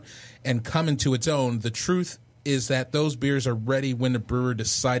mature and come into its own, the truth is that those beers are ready when the brewer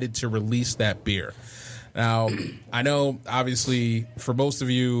decided to release that beer. Now, I know, obviously, for most of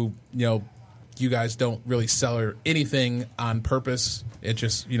you, you guys don't really cellar anything on purpose. It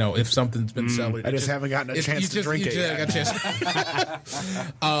just, if something's been cellared. I just haven't gotten a chance to drink it yet.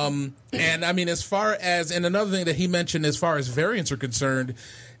 And, I mean, and another thing that he mentioned as far as variants are concerned,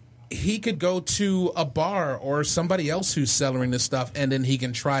 he could go to a bar or somebody else who's cellaring this stuff, and then he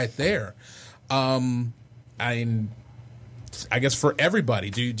can try it there. I guess for everybody,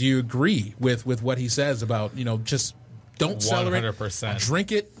 do you agree with what he says about, just don't cellar it, 100%.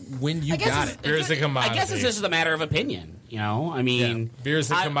 Drink it when you got it. Beer's a commodity. I guess it's just a matter of opinion, I mean... Yeah. Beer's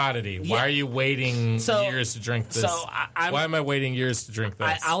a commodity. Why are you waiting years to drink this? Why am I waiting years to drink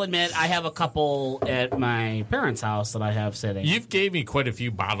this? I'll admit, I have a couple at my parents' house that I have sitting. You've gave me quite a few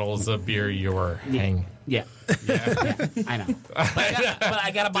bottles of beer you were hanging. Yeah, I know. But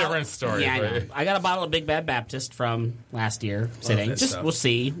I got a bottle. Different story. Yeah, I know. I got a bottle of Big Bad Baptist from last year sitting. We'll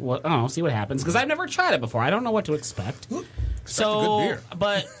see. See what happens, because I've never tried it before. I don't know what to expect. A good beer.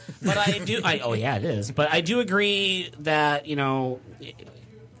 But I do. Oh yeah, it is. But I do agree that you're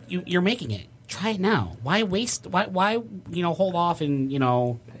making it. Try it now. Why waste? Why hold off in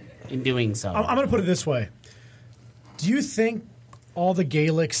doing so? I'm going to put it this way. Do you think all the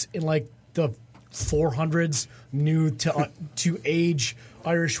Gaelics in the 400s knew to age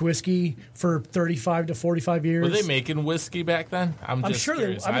Irish whiskey for 35 to 45 years? Were they making whiskey back then? I'm just sure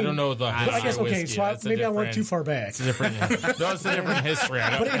curious. I don't know the history. I guess okay. So maybe I went too far back. It's a different. That's a different history.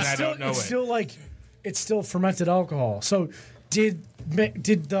 I don't know it. It's still fermented alcohol. So did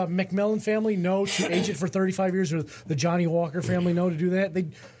the Macmillan family know to age it for 35 years, or the Johnny Walker family know to do that?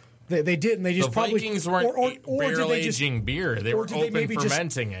 They didn't. They just the Vikings weren't barrel aging beer. They were open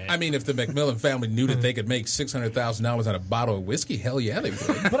fermenting it. I mean, if the Macmillan family knew that they could make $600,000 on a bottle of whiskey, hell yeah, they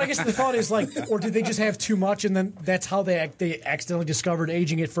would. But I guess the thought is or did they just have too much, and then that's how they accidentally discovered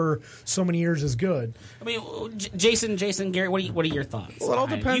aging it for so many years is good? I mean, Jason, Gary, what are your thoughts? Well, it all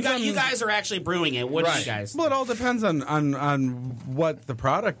depends. You guys are actually brewing it. What do you guys? Well, it all depends on what the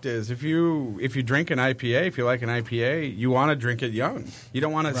product is. If you drink an IPA, if you like an IPA, you want to drink it young. You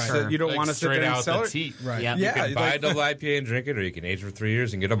don't want to. You don't want to sit there and sell it. Right. Yep. Yeah, you can buy a double IPA and drink it, or you can age for 3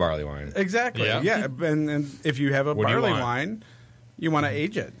 years and get a barley wine. Exactly. Yeah. And if you have a barley wine, you want to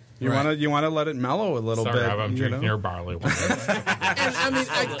age it. You want to let it mellow a little bit. I'm drinking your barley wine. And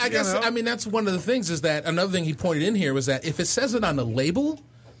I guess that's one of the things is that another thing he pointed in here was that if it says it on the label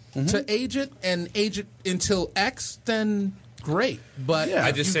to age it and age it until X, then great. But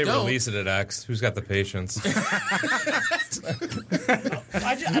I just say release it at X. Who's got the patience?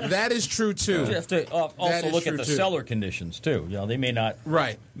 That is true too. You have to also look at the cellar conditions too. They may not.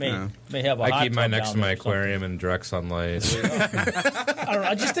 Right. May have a hot I keep mine next to my aquarium aquarium in direct sunlight. I don't know.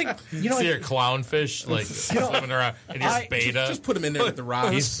 I just think see your clownfish swimming around in his beta. Just put him in there with the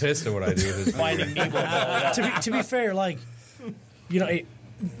rocks. He's pissed at what I do with his Finding Nemo. To be fair,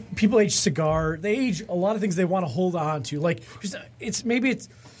 people age cigar. They age a lot of things they want to hold on to.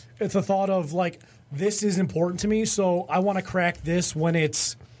 It's a thought of this is important to me, so I want to crack this when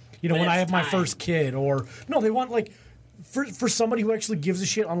it's when I have my first kid. Or no, they want for somebody who actually gives a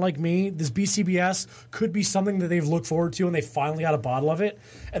shit, unlike me, this BCBS could be something that they've looked forward to, and they finally got a bottle of it,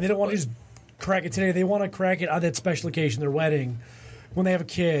 and they don't want to just crack it today. They want to crack it on that special occasion, their wedding. when they have a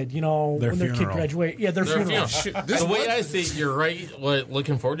kid, when their kid funeral. graduates. Yeah, their funeral. The way I see it, you're right.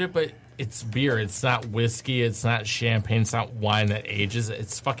 Looking forward to it, but it's beer. It's not whiskey. It's not champagne. It's not wine that ages.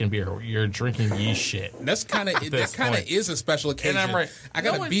 It's fucking beer. You're drinking yeast shit. That's kind of is a special occasion. And I'm right. I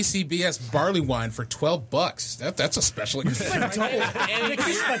got a BCBS barley wine for $12. That's a special occasion. Double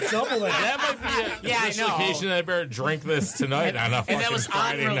That might be a special occasion. I better drink this tonight on a fucking And that was on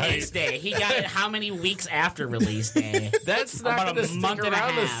Friday release night. day. He got it how many weeks after release day? That's not About going a to month stick and a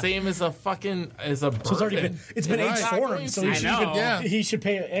around the half. same as a bourbon. So it's already been aged for him. So he should, I know. he should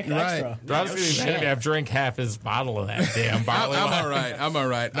pay extra. I was going to be I've drank half his bottle of that damn barley wine. I'm all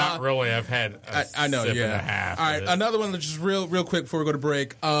right. Not really. I've had I know, sip yeah. and a half. All right, another one that's just real quick before we go to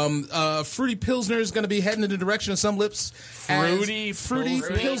break. Fruity Pilsner is going to be heading in the direction of some lips. Fruity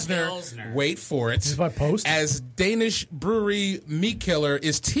Pilsner. Wait for it. This is by Post? As Danish brewery Meat Killer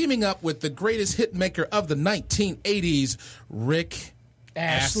is teaming up with the greatest hit maker of the 1980s, Rick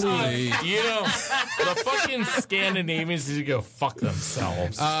Astley. The fucking Scandinavians need to go fuck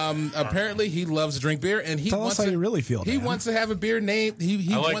themselves. Apparently, he loves to drink beer, and he Tell wants us how to, you really feel, He Dan. wants to have a beer named.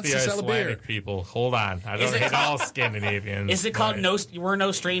 He I like wants the to sell a beer. Icelandic people. Hold on. I don't hate all Scandinavians. Is it called We're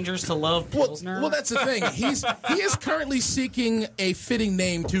No Strangers to Love Pilsner? Well, that's the thing. He is currently seeking a fitting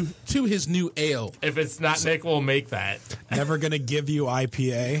name to his new ale. If it's not Nick, we'll make that. Never gonna give you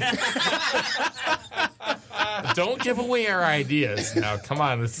IPA. Don't give away our ideas now. Come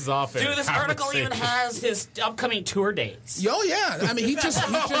on, this is off air. Dude, this article even conversation. has his upcoming tour dates. Oh yeah, I mean he just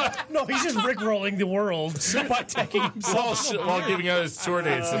No, he's just rickrolling the world by taking himself. While giving out his tour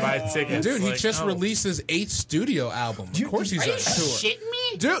dates to buy tickets. dude, he Like, just oh. released his 8th studio album. Of course he's Are on you tour. shitting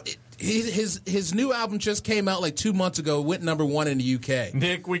me? Dude, his new album just came out like 2 months ago. Went #1 in the UK.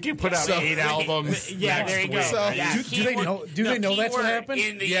 Nick, we can put out 8 albums. Yeah, next there you go. week. So- Yeah, Do they know? Do they know that's what keyword happened?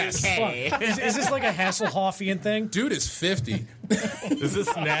 in the Yes. UK? Is this like a Hasselhoffian thing? Dude is 50. Is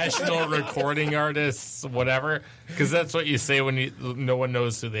this national recording artists, whatever? Because that's what you say when no one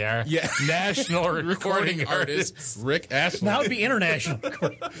knows who they are. Yeah. National recording artists. Rick Astley. That would be international.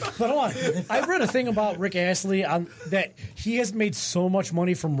 But hold on. I read a thing about Rick Astley that he has made so much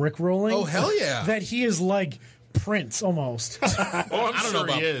money from rickrolling. Oh, hell yeah. That he is like Prince almost. Oh, I'm I don't know sure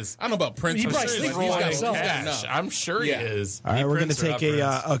about, he is. I don't know about Prince. He I'm probably sure sleeps he's with got himself. enough. I'm sure Yeah. he is. All right, we're going to Prince or take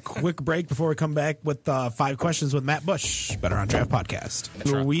Prince. a quick break before we come back with 5 questions with Matt Bush, Better on Draft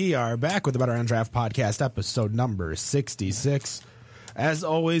Podcast. We are back with the Better on Draft Podcast, episode number 66. As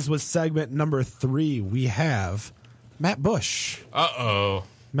always, with segment number 3, we have Matt Bush. Uh-oh.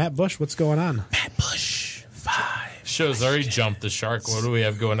 Matt Bush, what's going on? Matt Bush 5. Show's already jumped the shark. What do we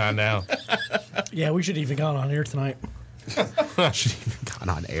have going on now? Yeah, we should even gone on here tonight. Should even gone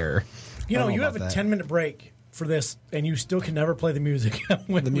on air. You I know, don't you know have a about that. 10-minute break for this, and you still can never play the music.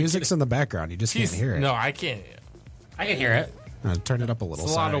 The music's in the background. You just can't hear it. No, I can't. I can hear it. Turn it up a little.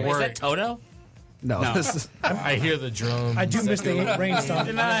 It's a lot of sorry. work. Is that Toto? No, this is, I hear the drums. I do miss the rain stuff.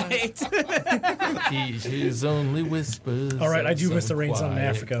 Tonight. He hears only whispers. All right, I do so miss the rain song in quiet.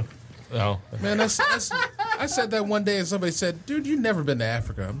 Africa. Oh. Man, I said that one day, and somebody said, "Dude, you've never been to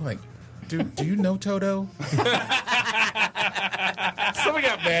Africa." I'm like, "Dude, do you know Toto?" Somebody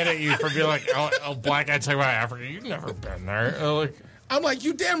got mad at you for being like, oh black guy talking about Africa. You've never been there. Like, I'm like,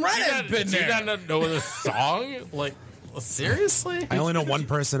 "You damn right I've been do you there." not know the song? Like, seriously? I only know one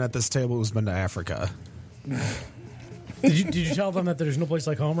person at this table who's been to Africa. Did you tell them that there's no place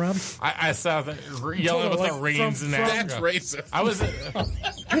like home, Rob? I saw that yelling about Like, the rains in from- Africa. That's racist. I was.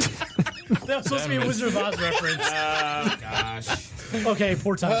 That was supposed to be a Wizard of Oz reference. Gosh. Okay,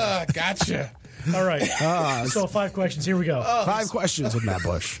 poor time. Gotcha. All right. So 5 questions. Here we go. 5 questions with Matt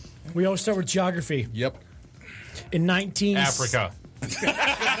Bush. We always start with geography. Yep. In 19... Africa.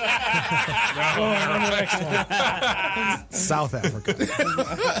 South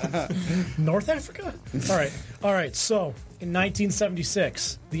Africa. North Africa? All right. So, in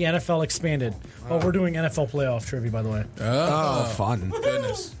 1976, the NFL expanded. Oh, we're doing NFL playoff trivia, by the way. Oh, fun.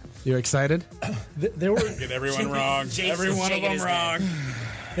 Goodness. You excited? There were Get everyone wrong. Jason's Every one of shaking them his wrong.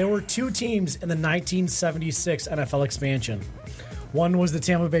 There were 2 teams in the 1976 NFL expansion. One was the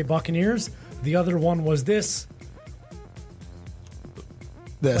Tampa Bay Buccaneers. The other one was this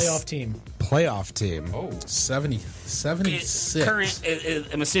This playoff team. playoff team. 76. Current.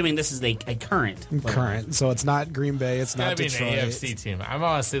 I'm assuming this is a current. Current. So it's not Green Bay. It's Gotta not be Detroit. an AFC team. I'm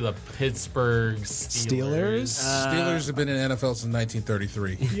gonna say the Pittsburgh Steelers. Steelers have been in the NFL since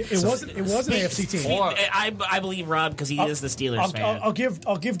 1933. It wasn't an AFC team. I believe Rob because he is the Steelers fan. I'll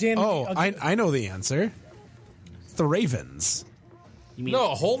give Dan. Oh, I know the answer. It's the Ravens. No,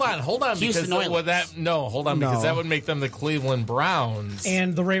 hold on, Houston because Oilers. Because that would make them the Cleveland Browns,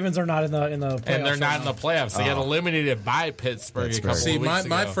 And the Ravens are not in the playoffs. and they're not in the playoffs. They got eliminated by Pittsburgh. A couple See, of weeks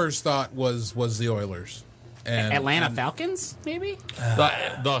my ago. first thought was the Oilers. And Atlanta Falcons, maybe?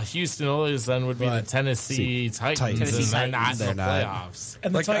 The Houston Oilers then would be the Tennessee Titans, Tennessee and they're not Titans. in the playoffs.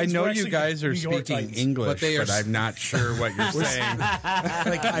 And the Like, I Titans know were you actually guys are New York speaking Titans. English, But they are but I'm not sure what you're saying.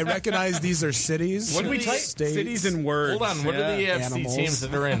 Like I recognize these are cities. What do we states. Cities and words. Hold on, what are the AFC Animals. teams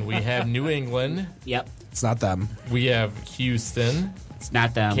that are in? We have New England, Yep. It's not them. we have Houston, It's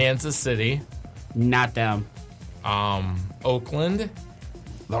not them. Kansas City, Not them. Oakland.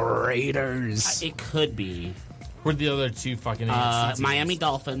 The Raiders. It could be. Who are the other two fucking AFC teams? Miami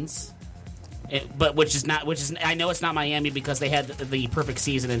Dolphins. Which is I know it's not Miami because they had the perfect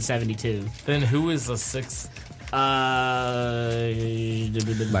season in 72. Then who is the sixth? I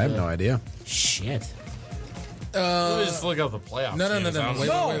have no idea. Shit. Let me just look up the playoff No. teams. I don't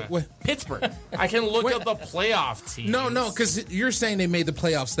know. Wait. Pittsburgh. I can look up the playoff teams. No, because you're saying they made the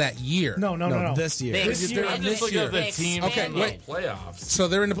playoffs that year. No. This year. This year. I'm just looking at the They teams Okay, in the wait. playoffs. So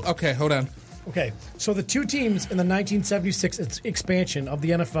they're in the. Okay, hold on. Okay, so the two teams in the 1976 expansion of the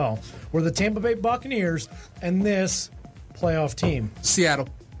NFL were the Tampa Bay Buccaneers and this playoff team. Seattle.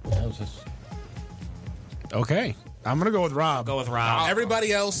 That was just- Okay, I'm gonna go with Rob. Go with Rob.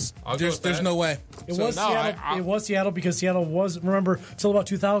 Everybody else, I'll go there's with that. no way. It So, was no, Seattle. It was Seattle because Seattle was, remember, till about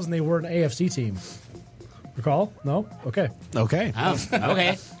 2000 they were an AFC team. Recall? No? Okay. Okay. Oh,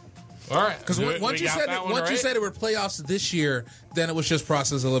 okay. All right. Because We once you got said that one you right? said it were playoffs this year, then it was just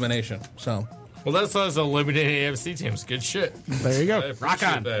process elimination. So Well, that's us eliminating AFC teams. Good shit. There you go. Rock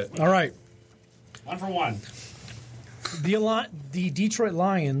on. That. All right. 1 for 1. The Detroit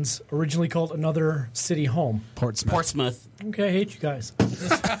Lions, originally called Another City Home. Portsmouth. Okay, I hate you guys.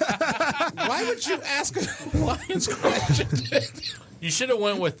 why would you ask a Lions question? You should have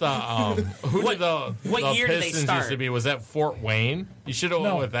went with who What- did the what year did they Pistons start? used to be? Was that Fort Wayne? You should have No.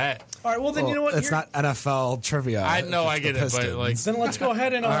 went with that. All right, well, then you know what? It's Here- not NFL trivia. I know, I It's get the it, but Pistons. like, Then let's go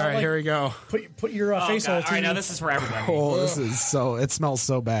ahead and All right, here we go. put your face Oh, all God. All right, team. now this is for everybody. Oh, this is so. It smells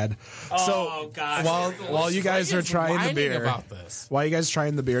so bad. Oh, God. While you guys are trying the whining beer, about this. while you guys are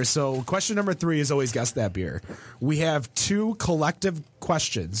trying the beer, so question number 3 is always guess that beer. We have 2 collective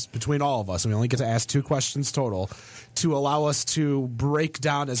questions between all of us, and we only get to ask 2 questions total to allow us to break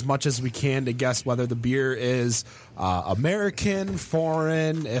down as much as we can to guess whether the beer is American,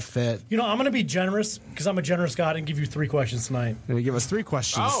 foreign, if it. You know, I'm going to be generous because I'm a generous God and give you 3 questions tonight. Going to give us 3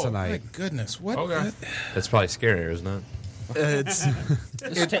 questions Oh, My tonight. goodness, what? Okay. That's probably scarier, isn't it? It's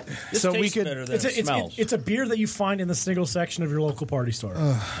This So we tastes could- better than It's it smells. it's a beer that you find in the single section of your local party store.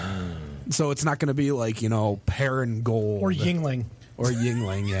 so it's not going to be like pear and gold Or Yingling. or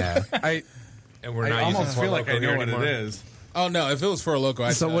Yingling, yeah. And we're I not using almost feel like I know what anymore. it is. Oh no, if it was for a local,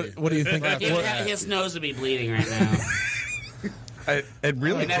 I'd So tell you. what do you think? His nose would be bleeding right now. It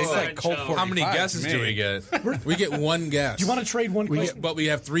really That's tastes not like Colt a joke. 45 How many to guesses do me. we get? We get one guess. Do you want to trade one question? But we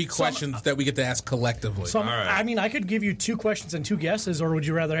have 3 questions that we get to ask collectively. So right. I mean, I could give you 2 questions and 2 guesses, or would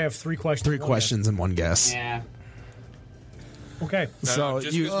you rather have 3 questions? 3 and one questions and 1 guess. Yeah. guess? Okay. So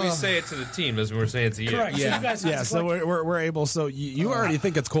just you, because we say it to the team doesn't mean we're saying it to you. Correct. So Yeah. you guys yeah. So we're able. So you already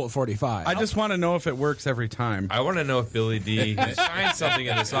think it's Colt 45. I just want to know if it works every time. I want to know if Billy D, who's trying something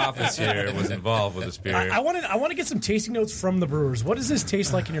in this office here, was involved with this beer. I want to get some tasting notes from the brewers. What does this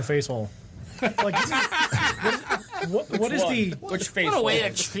taste like in your face hole? Like, this is, what is the Which face? What a way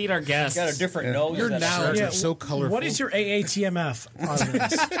one? to treat our guests. Got a different nose. Your than a knowledge shirt. are so colorful. What is your AATMF on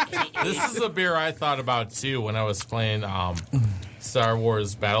this? This is a beer I thought about too when I was playing Star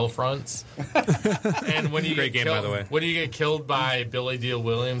Wars Battlefronts. And when you Great get game, by killed, the way. when you get killed by Billy D.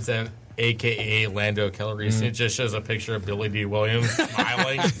 Williams and AKA Lando Calrissian, it just shows a picture of Billy D. Williams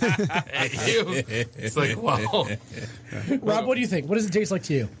smiling at you. It's like, wow. Rob, what do you think? What does it taste like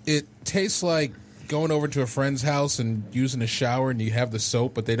to you? It tastes like going over to a friend's house and using a shower, and you have the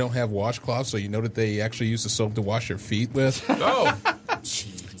soap, but they don't have washcloths, so you know that they actually use the soap to wash your feet with. Oh,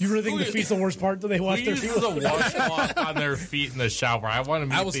 You really think the feet's the worst part that they wash who their feet uses a with? washcloth on their feet in the shower? I want to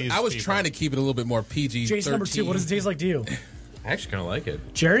meet I was these people. trying to keep it a little bit more PG. Jason, number 2, what does it taste like to you? I actually kind of like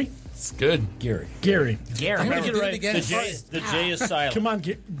it. Jerry? It's good. Gary. Gary. Gary. I'm going to Do get it it right. again. The J is silent. Come on,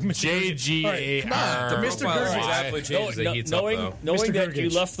 Mr. JGAR. Mr. Well, Gerges. it definitely changes the heats up, though. Knowing Mr. that you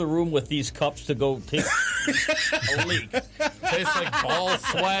Gerges. left the room with these cups to go take a leak. Tastes like ball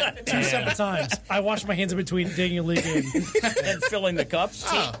sweat. 2 separate times. I washed my hands in between digging a leak in. and filling the cups.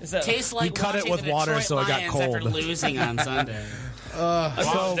 Is that Tastes like cut it watching with the water Detroit so it got Lions after cold. losing on Sunday.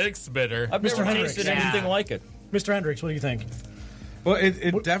 Wow, Nick's bitter. I've never Mr. Hendricks. tasted anything like it. Mr. Hendricks, what do you think? Well,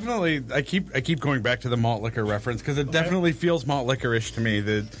 it definitely. I keep going back to the malt liquor reference because it definitely feels malt licorice to me.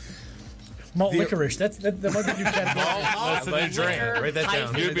 Malt licorice. That might be new category. That's a new drink. Write that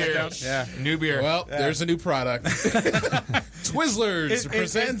down. New beer. Yeah. New beer. Well, there's a new product. Twizzlers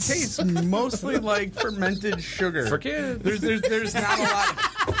presents. It tastes mostly like fermented sugar. For kids. There's not a lot.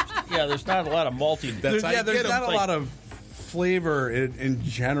 Yeah, there's not a lot of malty. There's not a lot of flavor in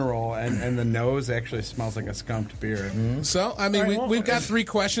general, and the nose actually smells like a skunked beer. So, I mean, we've got 3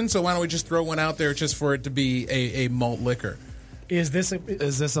 questions, so why don't we just throw one out there just for it to be a malt liquor? Is this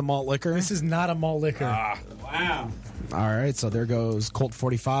a malt liquor? This is not a malt liquor. Wow. All right, so there goes Colt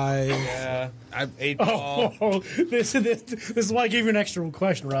 45. Yeah. I ate all. Oh, this is why I gave you an extra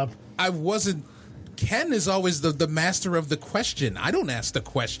question, Rob. I wasn't. Ken is always the master of the question. I don't ask the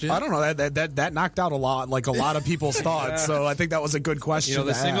question. I don't know, that knocked out a lot of people's thoughts. So I think that was a good question. You know,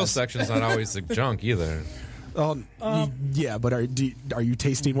 the to single ask. section's not always the junk either. Yeah, but are you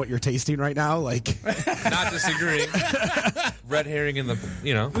tasting what you're tasting right now? Like, Not disagreeing. Red herring in the,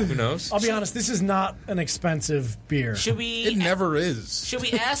 who knows? I'll be honest. This is not an expensive beer. Should we? It never is. Should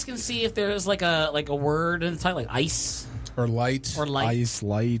we ask and see if there's like a word in the title, like ice Or light. or light? ice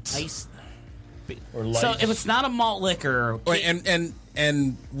light. Ice. Or light. So if it's not a malt liquor, Wait,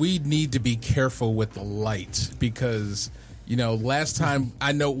 and we need to be careful with the light because last time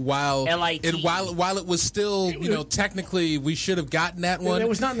I know while LIT. it was still technically we should have gotten that one. It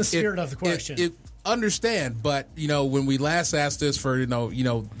was not in the spirit of the question. It understand, but when we last asked this for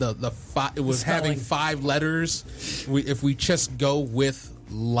the five, it was Spelling. having 5 letters. If we just go with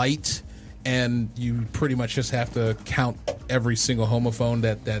light. And you pretty much just have to count every single homophone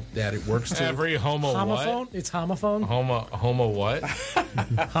that it works to. Every homo Homophone? what? It's homophone. Homo what?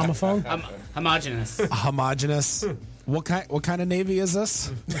 Homophone. homogenous. Homogenous. What kind of navy is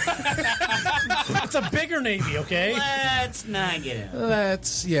this? It's a bigger navy, okay? Let's not get it.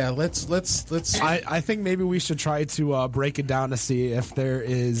 Let's. I think maybe we should try to break it down to see if there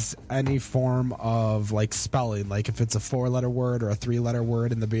is any form of like spelling, like if it's a 4-letter word or a 3-letter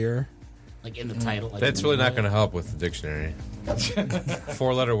word in the beer. Like in the title. Like That's really not going to help with the dictionary.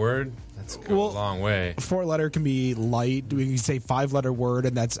 4-letter word? That's a long way. 4-letter can be light. We can say 5-letter word,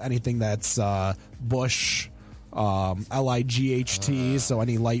 and that's anything that's Bush, LIGHT. So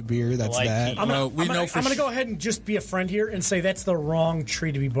any light beer, that's Light that. tea. I'm No, we know for going to sure. go ahead and just be a friend here and say that's the wrong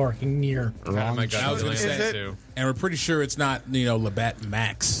tree to be barking near. Oh my God, I was really gonna nice say- too. And we're pretty sure it's not Labatt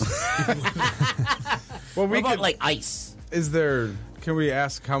Max. Well, What about like ice? Can we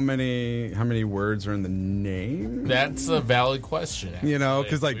ask how many words are in the name? That's a valid question.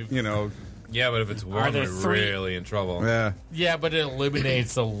 Because We've- Yeah, but if it's one, there we're 3? really in trouble. yeah, Yeah, but it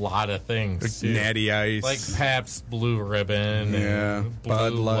eliminates a lot of things. Too. Natty Ice, Like Pabst Blue Ribbon, Yeah, and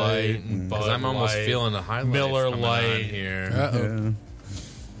Bud Blue Light, and Bud Because I'm almost Light, feeling the highlight Miller coming on Lite. here. Uh-oh.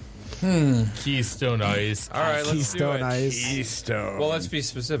 Keystone Ice. All right, let's do Keystone it. Ice. Keystone. Well, let's be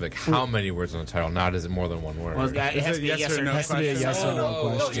specific. How many words on the title? Not is it more than one word? Well, it has to be a yes or no. Has to be a yes or no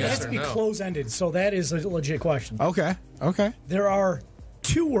Oh, question. It has to be close-ended, so that is a legit question. Okay. There are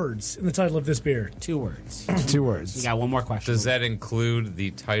 2 words in the title of this beer. 2 words. 2 We words. got one more question. Does that include the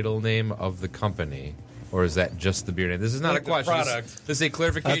title name of the company, or is that just the beer name? This is not Like a the question. product. This is a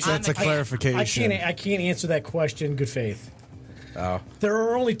clarification. That's a clarification. I can't answer that question in good faith. Oh. There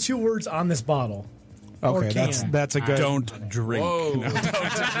are only 2 words on this bottle. Or Okay, can. that's a good. Don't drink. Whoa.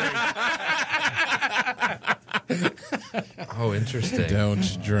 Oh, interesting.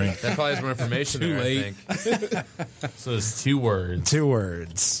 Don't drink. That probably has more information Too there, late. I think. So it's 2 words. 2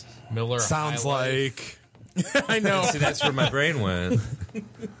 words. Miller Sounds High Life. like. I know. See, that's where my brain went.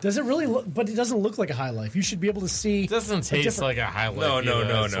 Does it really look? But it doesn't look like a High Life. You should be able to see. It doesn't taste different- like a High Life. No. either,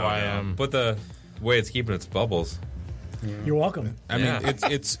 that's why But the way it's keeping its bubbles. You're welcome. I mean, Yeah.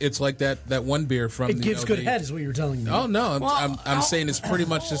 it's like that one beer from. It gives good head, is what you're telling me. Oh no, I'm saying it's pretty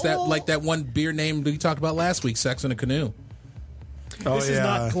much just that one beer name we talked about last week, Sex in a Canoe. This is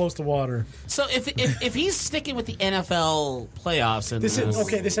not close to water. So if he's sticking with the NFL playoffs and This is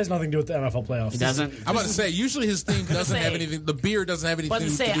okay. This has nothing to do with the NFL playoffs. He doesn't. I'm about to say usually his theme doesn't have say- anything. The beer doesn't have anything. But to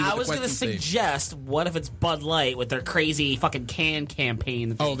say, do with I the was going to question theme. suggest, what if it's Bud Light with their crazy fucking can campaign?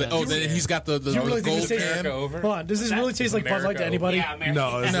 That Oh, they then he's got the Do you really think gold this tastes? can. Hold on. Does this really taste like Bud Light to anybody? Yeah, American.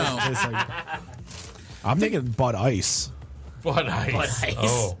 No, it No. doesn't taste like. I'm thinking Bud Ice. Bud Ice. Bud Ice.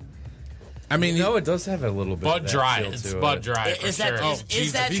 Oh, I mean, No, it does have a little bit. Bud of that Dry. feel It's to Bud it. Dry for Is that- sure. is-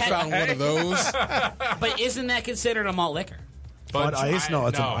 Jesus, that he tech- found one of those. But isn't that considered a malt liquor? Bud Ice? No,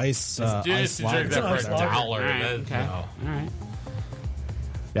 it's an ice. Dude, ice to drink lager. that It's for an a ice lager. dollar. All right, that- okay. no. All right.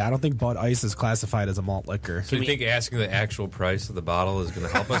 Yeah, I don't think Bud Ice is classified as a malt liquor. So you think asking the actual price of the bottle is going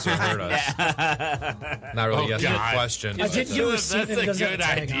to help us or hurt us? Not really asking a question. I didn't do a That's receipt and a it doesn't have good a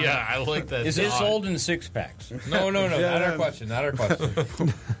tag on idea. it. I like that. Is it sold in 6-packs? No, not our question. Not our question.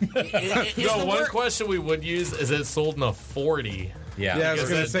 No, one question we would use is it sold in a 40? Yeah. Yeah, I was Because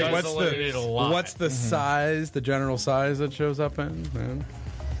going it to say, does eliminate a lot. what's the size, the general size that shows up in? Man?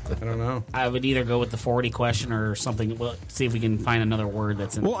 I don't know. I would either go with the 40 question or something. Well, see if we can find another word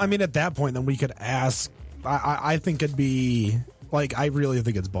that's in. Well, I mean, at that point, then we could ask. I think it'd be like I really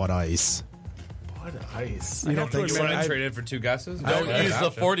think it's Bud Ice. Bud Ice. You don't think You so? want to trade in for 2 guesses? Don't Okay. use the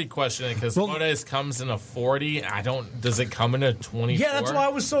 40 question because Bud Ice comes in a 40. Does it come in a 24? Yeah, that's why I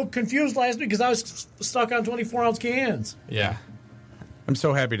was so confused last week because I was stuck on 24-ounce cans. Yeah. I'm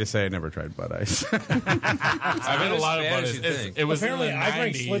so happy to say I never tried Bud Ice. I've had a lot of Bud as Ice. you think. It was Apparently, in the I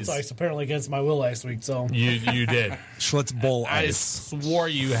drank 90s. Schlitz Ice apparently against my will last week, so You did. Schlitz Bull I Ice. swore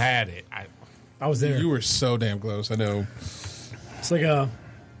you had it. I was there. You were so damn close. I know. It's like a.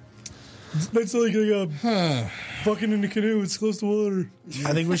 It's like a fucking in the canoe. It's close to water.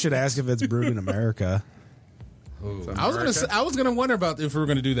 I think we should ask if it's brewed in America. I was gonna wonder about if we were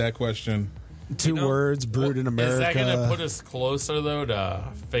gonna do that question. 2 words, brewed in America. Is that going to put us closer, though, to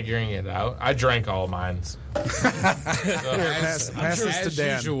figuring it out? I drank all mine. pass this to As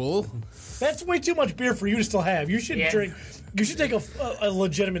Dan. usual. That's way too much beer for you to still have. You should drink. You should take a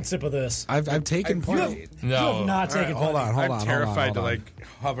legitimate sip of this. I've taken You plenty. have No. not taken. Hold on, hold on. I'm terrified hold on. to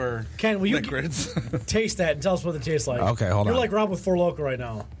hover Ken, will you liquids. taste that and tell us what it tastes like? Okay, hold You're on. like Rob with Four Loko right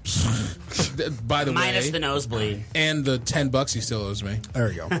now. By the minus way, the nosebleed. and the $10 he still owes me. There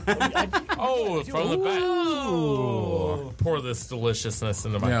we go. Oh, from the back. Oh. Pour this deliciousness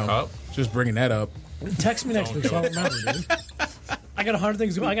into my Yeah, cup. just bringing that up. Text me next week so I don't remember, dude. I got 100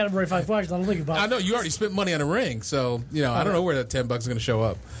 things. I got to write 5 questions. I don't think about. I know you already spent money on a ring, so I don't know where that $10 is going to show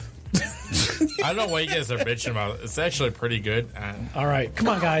up. I don't know what you guys are bitching about. It's actually pretty good. All right, come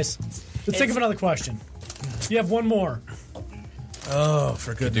on, guys. Let's think of another question. You have one more. Oh,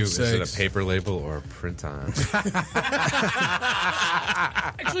 for goodness Is it sakes! a paper label or print on?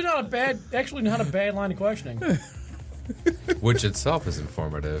 Actually, not a bad line of questioning. Which itself is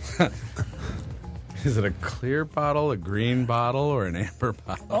informative. Is it a clear bottle, a green bottle, or an amber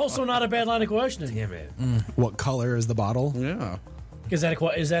bottle? Also, not a bad line of questioning. Damn it. What color is the bottle? Yeah. Is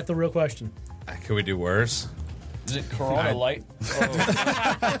that the real question? Can we do worse? Is it Corona Light?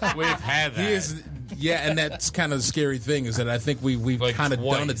 We've had that. And that's kind of the scary thing is that I think we've Like kind of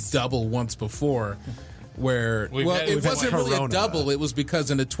done a twice. double once before. Where We've it wasn't really a Corona. double. It was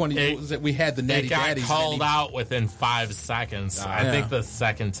because in the 20 we had the Natty It got Daddies. called out within 5 seconds. I think the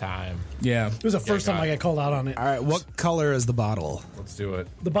second time. Yeah. It was the first time I got called out on it. All right, what color is the bottle? Let's do it.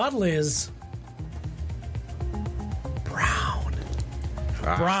 The bottle is brown.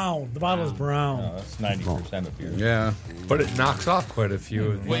 Brown. The bottle is brown. No, that's 90% of beer. Yeah. But it knocks off quite a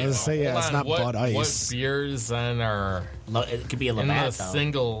few. I was gonna say, yeah, hold it's on. not what, Bud Ice. What beers then are It could be a in the Labatt, though.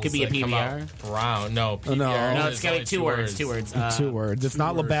 singles? Could be a that come out PBR. brown. No, PBR. No, No, is it's got to only be 2 words. 2 words. 2 words. It's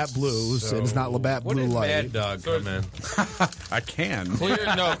not Labatt Blues, and it's not Labatt What Blue did Light. Mad Dog come in? I can.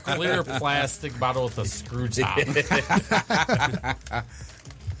 Clear plastic bottle with a screw top.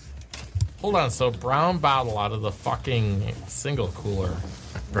 Hold on, so brown bottle out of the fucking single cooler.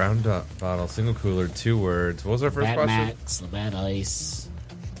 Brown bottle, single cooler, 2 words. What was our first Bad question? Max, Labatt Ice.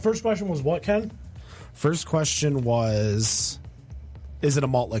 First question was what, Ken? First question was, is it a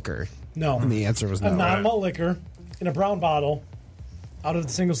malt liquor? No. And the answer was no. A non-malt liquor in a brown bottle out of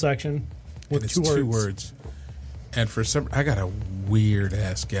the single section with It's 2 words. 2 words. And for some, I got a weird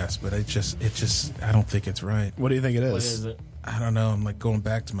ass guess, but it just, I don't think it's right. What do you think it is? What is it? I don't know. I'm like going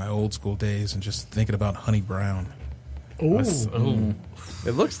back to my old school days and just thinking about Honey Brown. Ooh. Ooh.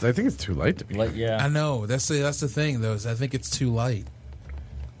 It looks. I think it's too light to be. Light, yeah. I know that's the thing though. Is I think it's too light.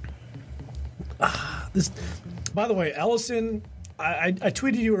 By the way, Ellison, I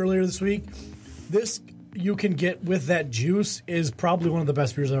tweeted you earlier this week. This you can get with that juice is probably one of the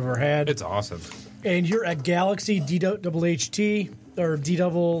best beers I've ever had. It's awesome. And you're at Galaxy DHT or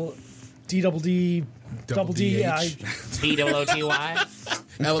DDD. T-O-O-T-Y.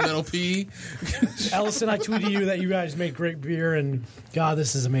 Elemental P. Ellison, I tweeted you that you guys make great beer, and God,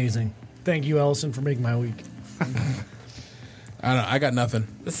 this is amazing. Thank you, Ellison, for making my week. I don't know. I got nothing.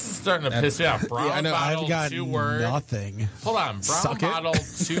 This is starting to piss me off. Brown I know. bottle, I've got 2 words. nothing. Hold on. Brown Suck it. bottle,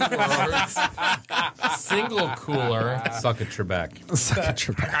 2 words. Single cooler. Suck at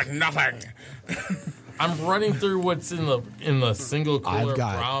Trebek. I got nothing. I'm running through what's in the single cooler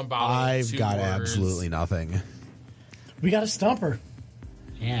brown bottle. I've 2 got words. absolutely nothing. We got a stumper.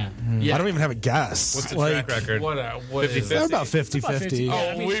 Yeah. Yeah. I don't even have a guess. What's the like, track record? What is 50-50? they're about 50-50. Yeah, Oh,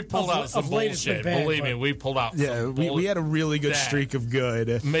 I mean, we pulled of- out some of late it's been bullshit. bad, Believe me, but- we pulled out Yeah, some we had a really good that streak of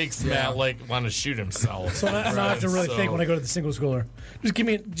good. makes Matt like want to shoot himself. So now I have to really So, think when I go to the single schooler. Just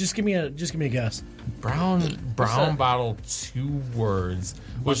give me a guess. brown bottle, 2 words,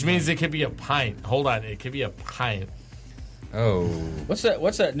 which means it could be a pint. Hold on, it could be a pint. Oh. What's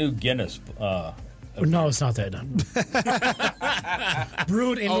that new Guinness? No, it's not that.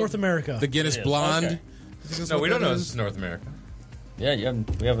 Brewed in North America. The Guinness It is, Blonde. okay. No, we don't know it's North America. Yeah,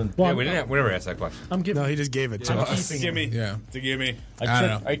 we haven't. Well, We never asked that question. I'm giving. No, he just gave it to I'm us. keeping Gimme. Yeah. To gimme. I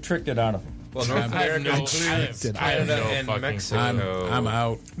don't know. I tricked it on him. Well, North I have America, no, includes I have Canada no and fucking Mexico. I'm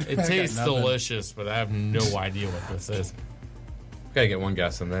out. It tastes nothing. delicious, but I have no idea what this is. Gotta get one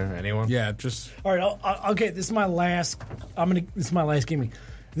guess in there. Anyone? Yeah, just All right, okay. This is my last. This is my last gimme.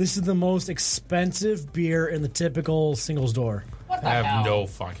 This is the most expensive beer in the typical singles door. I have no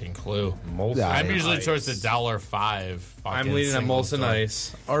fucking clue. Molson. I'm usually Ice. towards $1.05. I'm leading on Molson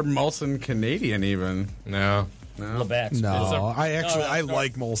Ice. Or Molson Canadian, even. No. Labatt's. No, I no.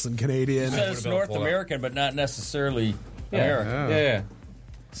 like Molson Canadian. It says Been North pulled up. American, but not necessarily American. Yeah.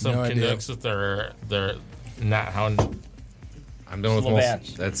 Some No idea. Canucks with their not how. I'm done with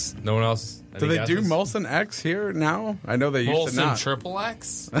Labatt's. Molson. That's no one else. Do Any they do guesses? Molson X here now? I know they used to Molson not. Triple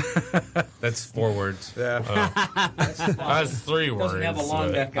X? That's 4 words. Yeah. That's 3 words. Doesn't have a long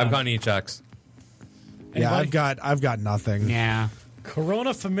but- neck I've on gone each X. Yeah, Anybody? I've got nothing. Yeah.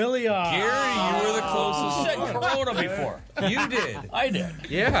 Corona Familia. Gary, you were the closest. You said Corona before. You did. I did.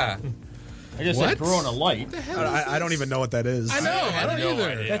 Yeah. I just What? said Corona Light. I don't even know what that is. I know. I don't No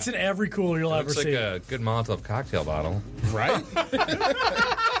either. idea. That's in every cooler you'll ever Looks like see. a good Molotov cocktail bottle. Right?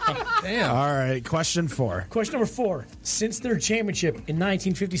 Damn. All right, question 4. Question number 4. Since their championship in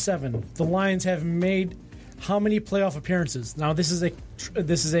 1957, the Lions have made how many playoff appearances? Now this is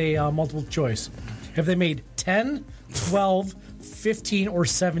a multiple choice. Have they made 10, 12, 15, or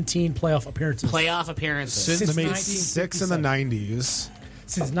 17 playoff appearances? Playoff appearances. Since they made 1957. 6 in the 90s.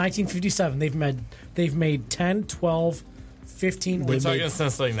 Since 1957, they've made 10, 12, 15. We're or talking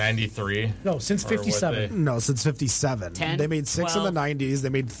since like 93. no, since Or what 57. No, since 57. 10, they made 6 in the 12, 90s. They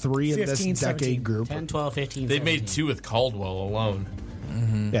made 3 in 15, this 17. decade group. 10, 12, 15. They made 17. 2 with Caldwell alone.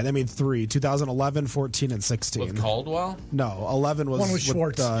 Yeah, they made 3. 2011, 14, and 16. With Caldwell? No, 11 was One was with,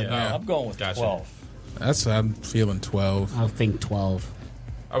 Schwartz. Yeah. I'm going with Gotcha. 12. That's I'm feeling 12. I think 12.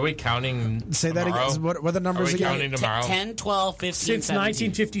 Are we counting Say that tomorrow? again. What are the Are numbers we again? counting tomorrow? 10, 12, 15, Since 17.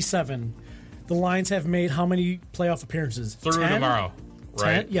 1957, the Lions have made how many playoff appearances? Through 10, tomorrow,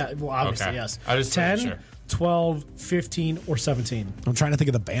 right? 10, yeah, well, obviously, Okay. yes. I just 10, wasn't sure. 12, 15, or 17. I'm trying to think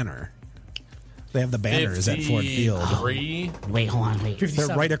of the banner. They have the banners at Ford Field. 53. Wait, hold on, wait. 57.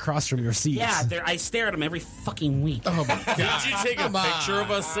 They're right across from your seats. Yeah, I stare at them every fucking week. Oh my god. Did you take a picture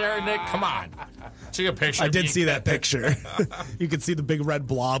of us there, Nick? Come on. Take a picture. I of did me. see that picture. You could see the big red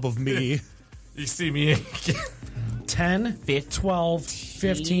blob of me. You see me? 10, 15. 12,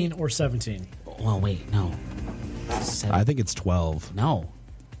 15, or 17. Well, wait, no. I think it's 12. No,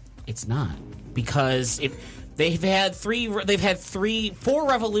 it's not, because if they've had 4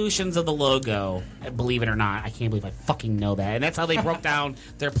 revolutions of the logo. Believe it or not, I can't believe I fucking know that, and that's how they broke down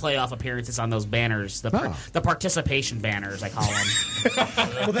their playoff appearances on those banners, the participation banners, I call them.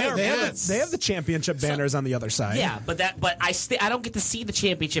 Well, they are They have the championship banners on the other side. Yeah, but I don't get to see the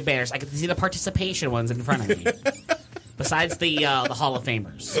championship banners. I get to see the participation ones in front of me. Besides the Hall of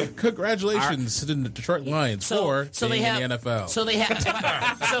Famers. Congratulations to the Detroit Lions for being in the NFL. So they have.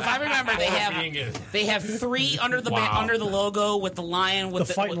 So if I remember, they have 3 under the under the logo with the lion with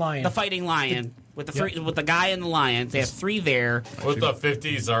The fighting lion. the fighting lion with the 3 with the guy and the lions. They have 3 there. With the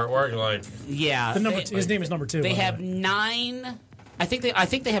 50s artwork, like Yeah, his name is number 2. They by the have way. 9. I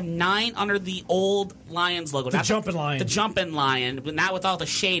think they have 9 under the old Lions logo. The Not jumping lion. The jumping lion, but not with all the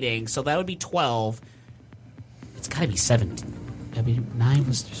shading. So that would be 12. It's got to be 17. I mean, 9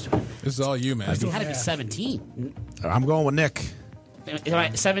 was just. This is all you, man. It's got to be 17. I'm going with Nick. Am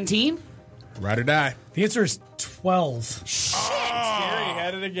I 17? Ride or die. The answer is 12. Gary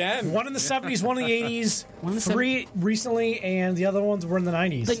had it again. One in the 70s, one in the 80s, One in the 3 recently, and the other ones were in the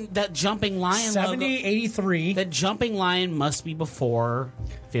 90s. That jumping lion 70, logo. 83, The jumping lion must be before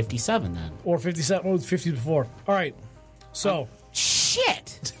 57 then. or 57. What was 50 before? All right. So,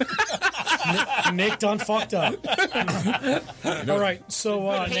 Shit! Nick done fucked up. All right. So,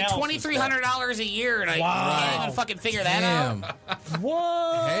 I pay now. $2,300 a year, and I can't even fucking figure that Damn. out.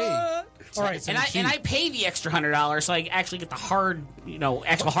 What? Hey. All right. And I pay the extra $100 so I actually get the hard,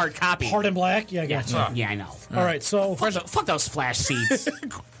 actual hard copy. Hard and black? Yeah, I got you. Yeah, I know. All right. So, Fuck those flash seats.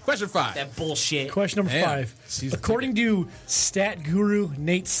 Question 5. That bullshit. Question number Damn. 5. According to stat guru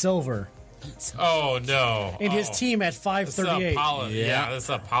Nate Silver Oh no! and his team at This is a 538. this is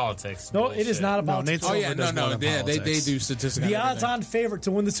a politics. No, it is not about Nate Oh, Silver yeah. does more than They politics. do statistics. The on everything. odds-on favorite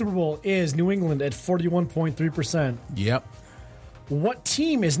to win the Super Bowl is New England at 41.3%. Yep. What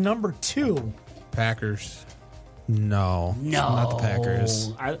team is number 2? Packers. No, not the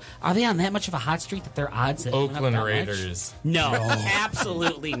Packers. Are they on that much of a hot streak that their odds that went up Oakland that much? Raiders. No,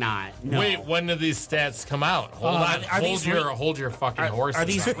 absolutely not. No. Wait, when did these stats come out? Hold on, are these hold your fucking horses. Are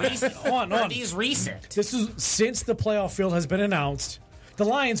these recent? Hold on. Are these recent? This is since the playoff field has been announced. The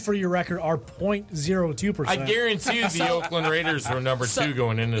Lions, for your record, are 0.02%. I guarantee you the Oakland Raiders were number 2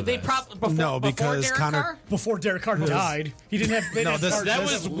 going into They this. No, because Derek Connor- Carr? Before Derek Carr died, he didn't have. They No, didn't this- have that Carr-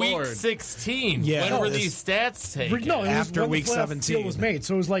 was week Lord. 16. Yeah. When No, were this- these stats taken? No, it was After when the week playoff 17. deal was made,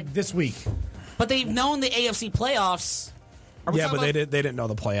 so it was like this week. But they've known the AFC playoffs. Are we Yeah, talking but about- they didn't know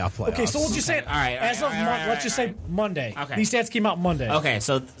the playoffs. Okay, so we'll just say All right, all as right, of all right, let's just say all Monday. Okay. These stats came out Monday. Okay,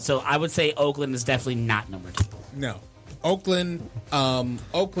 so I would say Oakland is definitely not number 2. No. Oakland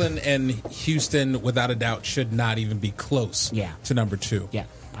and Houston, without a doubt, should not even be close Yeah. to number 2. Yeah,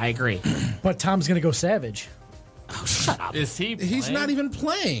 I agree. But Tom's gonna go savage. Oh, shut up. Is he? He's playing? not even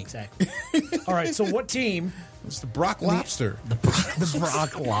playing. Exactly. All right. So what team? It's the Brock Lobster. the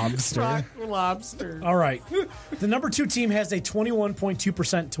Brock Lobster. Lobster. All right. The number 2 team has a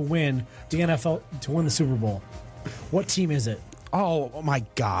 21.2% to win the NFL to win the Super Bowl. What team is it? Oh my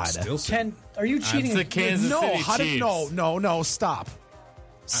God! Still Ken, are you cheating? the Kansas No, City how did Chiefs. no? Stop!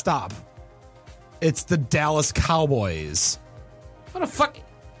 It's the Dallas Cowboys. What a fuck?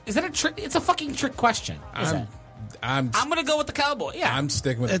 Is that a trick? It's a fucking trick question. Is it? I'm I'm gonna go with the Cowboys. Yeah, I'm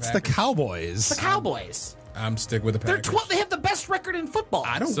sticking with It's the Packers. Cowboys. the Cowboys. I'm sticking with the They're Packers. 12. They have the best record in football.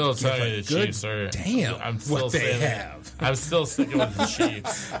 I don't Still give telling a you the good Chiefs are. damn I'm still what they saying have. I'm still sticking with the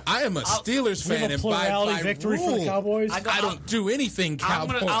Chiefs. I am a Steelers We fan, have a and by plurality victory rule, for the Cowboys. I don't do anything I'm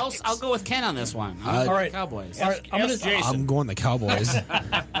Cowboys. gonna, I'll go with Ken on this one. All right. Cowboys. All right, I'm I'm going the Cowboys.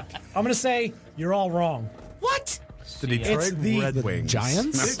 going to say you're all wrong. What? The Detroit It's the- Red the Wings.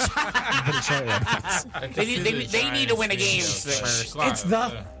 Giants. They need to win a game first. It's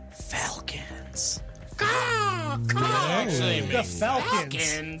the Falcons. Actually, The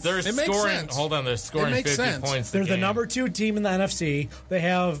Falcons. they're It makes scoring. sense. Hold on, they're scoring makes 50 sense. points. They're a the game. number 2 team in the NFC. They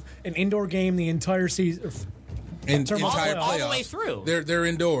have an indoor game the entire season. In terms of entire playoffs. All the playoffs. way through. They're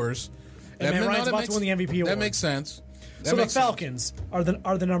indoors. And Matt Ryan's that about makes- to win the MVP award. That makes sense. That So the makes sense. Falcons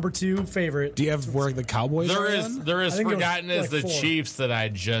are the number 2 favorite. Do you have where the Cowboys There are is on? there I is think there was forgotten as like the 4. Chiefs that I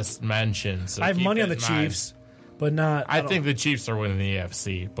just mentioned. So I have keep money on that the in mind. Chiefs, but not. I don't- think the Chiefs are winning the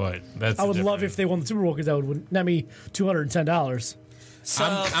AFC, but that's. I would a love different- if they won the Super Bowl because that would net me $210. So,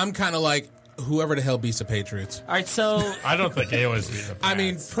 I'm kind of like whoever the hell beats the Patriots. all right. So I don't think they always beat the I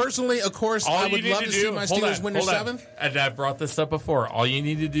mean, Pats. personally, of course, All I you would need love to to do, see my hold Steelers on, win their hold on. 7th. And I brought this up before. All you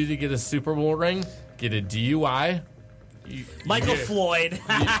need to do to get a Super Bowl ring, get a DUI. Michael you, Floyd.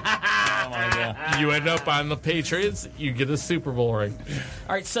 you end up on the Patriots, you get a Super Bowl ring.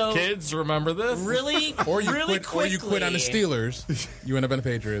 All right. So Kids, remember this? really, Or you really quit. Or you quit on the quickly- Steelers. You end up on the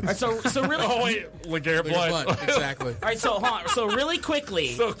Patriots. So really. Oh wait, LeGarrette Look at Blunt. Blunt, exactly. All right. So hold on. So really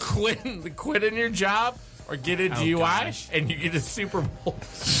quickly. So quit in your job or get a DUI, gosh. and you get a Super Bowl.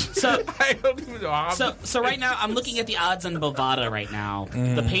 So I don't even know how. So right now, I'm looking at the odds on Bovada right now.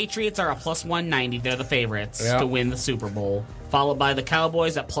 The Patriots are a plus 190. They're the favorites Yeah. to win the Super Bowl, followed by the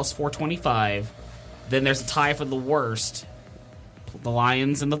Cowboys at plus 425. Then there's a tie for the worst, the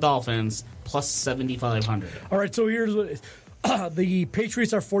Lions and the Dolphins, plus 7,500. All right, so here's what the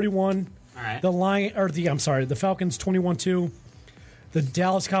Patriots are 41. All right. The Falcons 21-2. The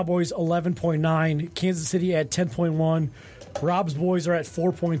Dallas Cowboys 11.9. Kansas City at 10.1. Rob's boys are at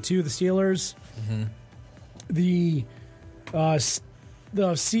 4.2. The Steelers. The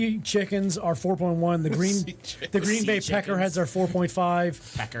Sea Chickens are 4.1. The Green Bay Peckerheads are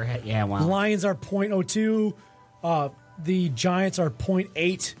 4.5. Peckerhead, yeah, wow. Lions are 0.02. The Giants are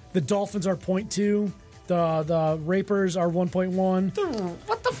 0.8. The Dolphins are 0.2. The Rapers are 1.1.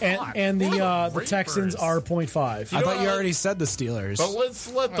 What the fuck? And the Rapers? Texans are 0.5. I thought you already said the Steelers. But let's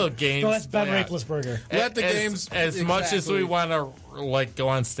let the games. No, that's Ben play out. Raplesberger. Let the games as much as exactly. we want to like go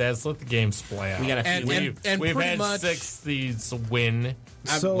on stats. Let the games play out. We gotta- And- we've pretty had much- 6 these win.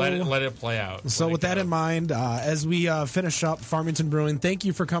 So- let it play out. So Let with it that go. in mind, as we finish up Farmington Brewing, thank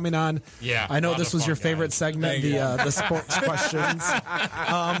you for coming on. Yeah, I know lot this of was fun, your favorite guys. segment, the sports questions.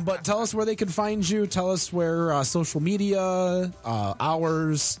 But tell us where they can find you. Tell us where social media,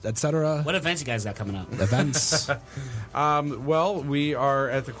 hours, etc. What events you guys got coming up? Events. Well, we are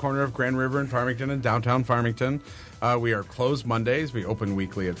at the corner of Grand River in Farmington and downtown Farmington. We are closed Mondays. Fridays. We open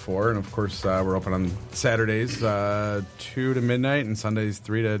weekly at 4, and of course we're open on Saturdays 2 to midnight, and Sundays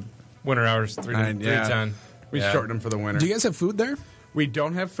 3 to Winter hours, 3 to 10. We shorten them for the winter. Do you guys have food there? We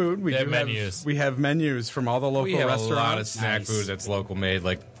don't have food. We They have do menus. We have menus from all the local We have restaurants. a lot of snack Nice. food that's local made,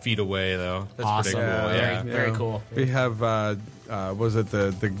 like feet away, though. That's Awesome. pretty cool. Yeah. Very cool. We have, was it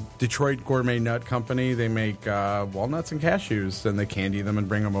the Detroit Gourmet Nut Company? They make walnuts and cashews, and they candy them and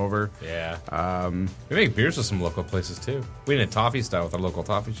bring them over. Yeah. We make beers with some local places, too. We did a toffee style with our local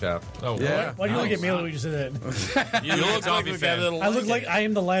toffee shop. Oh, Yeah. Why do you look at me when you just said that? You look like a fan. I look like I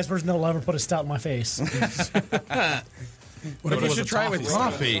am the last person that will ever put a stout in my face. What if You it was should a try with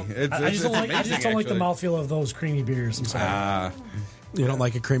toffee? coffee. I just don't like the mouthfeel of those creamy beers. I'm sorry. You don't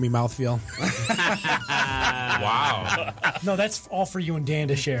like a creamy mouthfeel? wow. No, that's all for you and Dan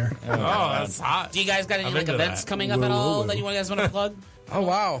to share. Oh, that's hot. Do you guys got any I'm like into events that. coming up at all that you guys want to plug? Oh,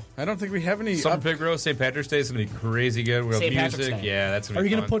 wow. I don't think we have any. Some Big Rose St. Patrick's Day is going to be crazy good. We'll have St. Patrick's music. Day. Yeah, that's going to Are be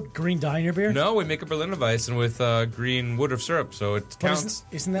you fun. going to put green dye in your beer? No, we make a Berliner Weissen with green wood syrup, so it But counts.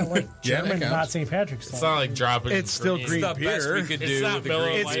 isn't that like Yeah, that German, counts. not St. Patrick's Day? It's not like dropping. It's still It's green the best beer. we could It's do not with the Miller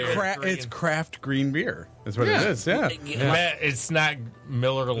green Lite. beer. It's craft green beer. That's what it is. Yeah. Matt, it's not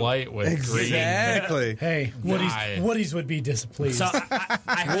Miller Lite with Exactly. Hey, Dye. Woody's would be displeased. So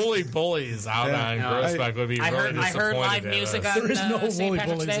I green. heard, Woolly Bullies out Yeah. on No, Grossbeck would be I really heard live disappointed in music us. on There is no St. Woolly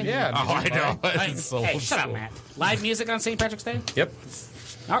Patrick's Bullies Day. in Yeah. Oh, I know. Hey, It's so shut up, cool. Matt. Live music on St. Patrick's Day? Yep.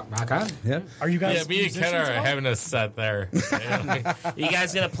 Oh, rock on. Yeah. Are you guys? Yeah, me and Ken musicians are at all? having a set there. You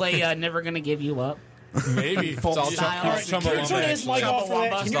guys gonna play Never Gonna Give You Up? Maybe Full all style. Chumbawamba. Can you turn his mic off for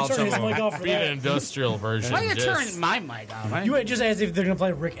that? Can you turn his mic off for be an that? industrial version. Why are you just- turning my mic on? Right? You just as if they're gonna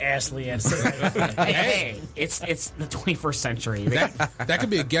play Rick Astley at St. Patrick's Day. Hey, it's the 21st century. That could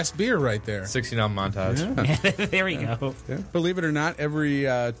be a guest beer right there. 16-hour montage. There we go. Believe it or not, every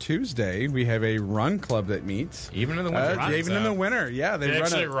Tuesday we have a run club that meets. Even in the winter. Even in the winter, yeah, They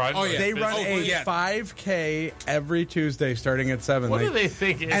actually run. Oh, yeah. They run Oh, a yeah. 5K every Tuesday starting at 7. What Like- do they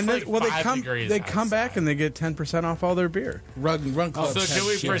think? It's and like they 5 come degrees they come back outside. and they get 10% off all their beer. Run club. So can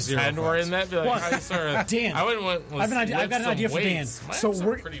we pretend we're in that? Be like, What? I sort of, Dan, I wouldn't want. I've got an idea for Dan. So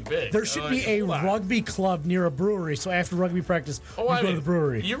we're pretty big. there should be a rugby club near a brewery. So after rugby practice, Oh, we I go mean, to the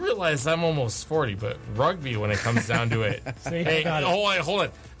brewery. You realize I'm almost 40, but rugby, when it comes down to it, See, I hey, got it. hold on.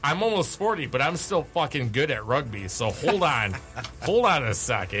 I'm almost 40, but I'm still fucking good at rugby. So hold on, hold on a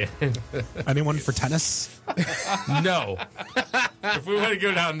second. Anyone for tennis? No, if we want to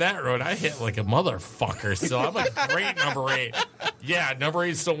go down that road, I hit like a motherfucker. So I'm a great number 8. Yeah, number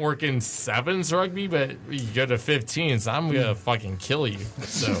 8s don't work in 7s rugby, but you go to 15s, I'm gonna fucking kill you.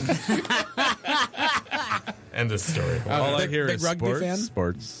 So. End of story. All I hear big is rugby fan?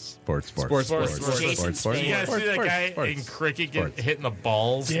 sports. Sports. Jason's You guys see that guy in cricket get hitting the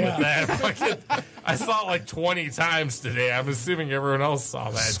balls Yeah. with that fucking... I saw it like 20 times today. I'm assuming everyone else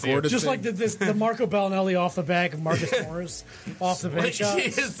saw that too. Just like the Marco Bellinelli off the back of Marcus Morris off the bench Like, shot.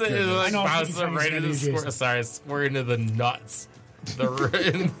 it's I like know, I'm bouncing thinking right into the Jason. square. Sorry, square into the nuts.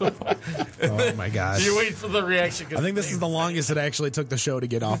 Oh my gosh. You wait for the reaction. I think this is the longest it actually took the show to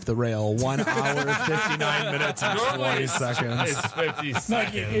get off the rail. 1 hour, 59 minutes, and 20 seconds. It's 50 Like,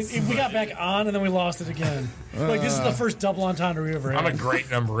 seconds. we got back on and then we lost it again. Like this is the first double entendre we ever had. I'm a great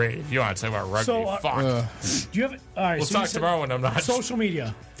number 8. If you want to talk about rugby, So, fuck. Do you have all right? We'll so you talk said tomorrow when I'm not. Social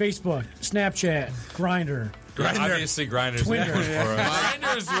media: Facebook, Snapchat, Grindr. Obviously, Grinders. Twitter. For us.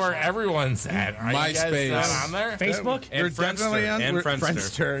 Grinders where everyone's at. Are you guys MySpace. not on there? Facebook, And We're definitely Friendster. on And we're-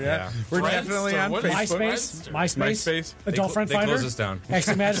 Friendster. yeah. We're Friendster. definitely on What is Facebook. MySpace, MySpace. Adult Friend They Finder, closed us down.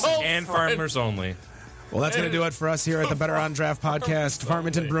 Actually, Madison. And farmers only. Well, that's going to do it for us here at the Better on Draft podcast.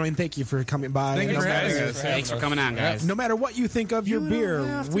 Farmington Brewing, thank you for coming by. Thank you No for having matter- us. Thanks for coming on, guys. No matter what you think of your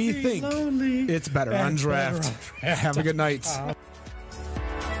beer, we think it's better on draft. Have a good night.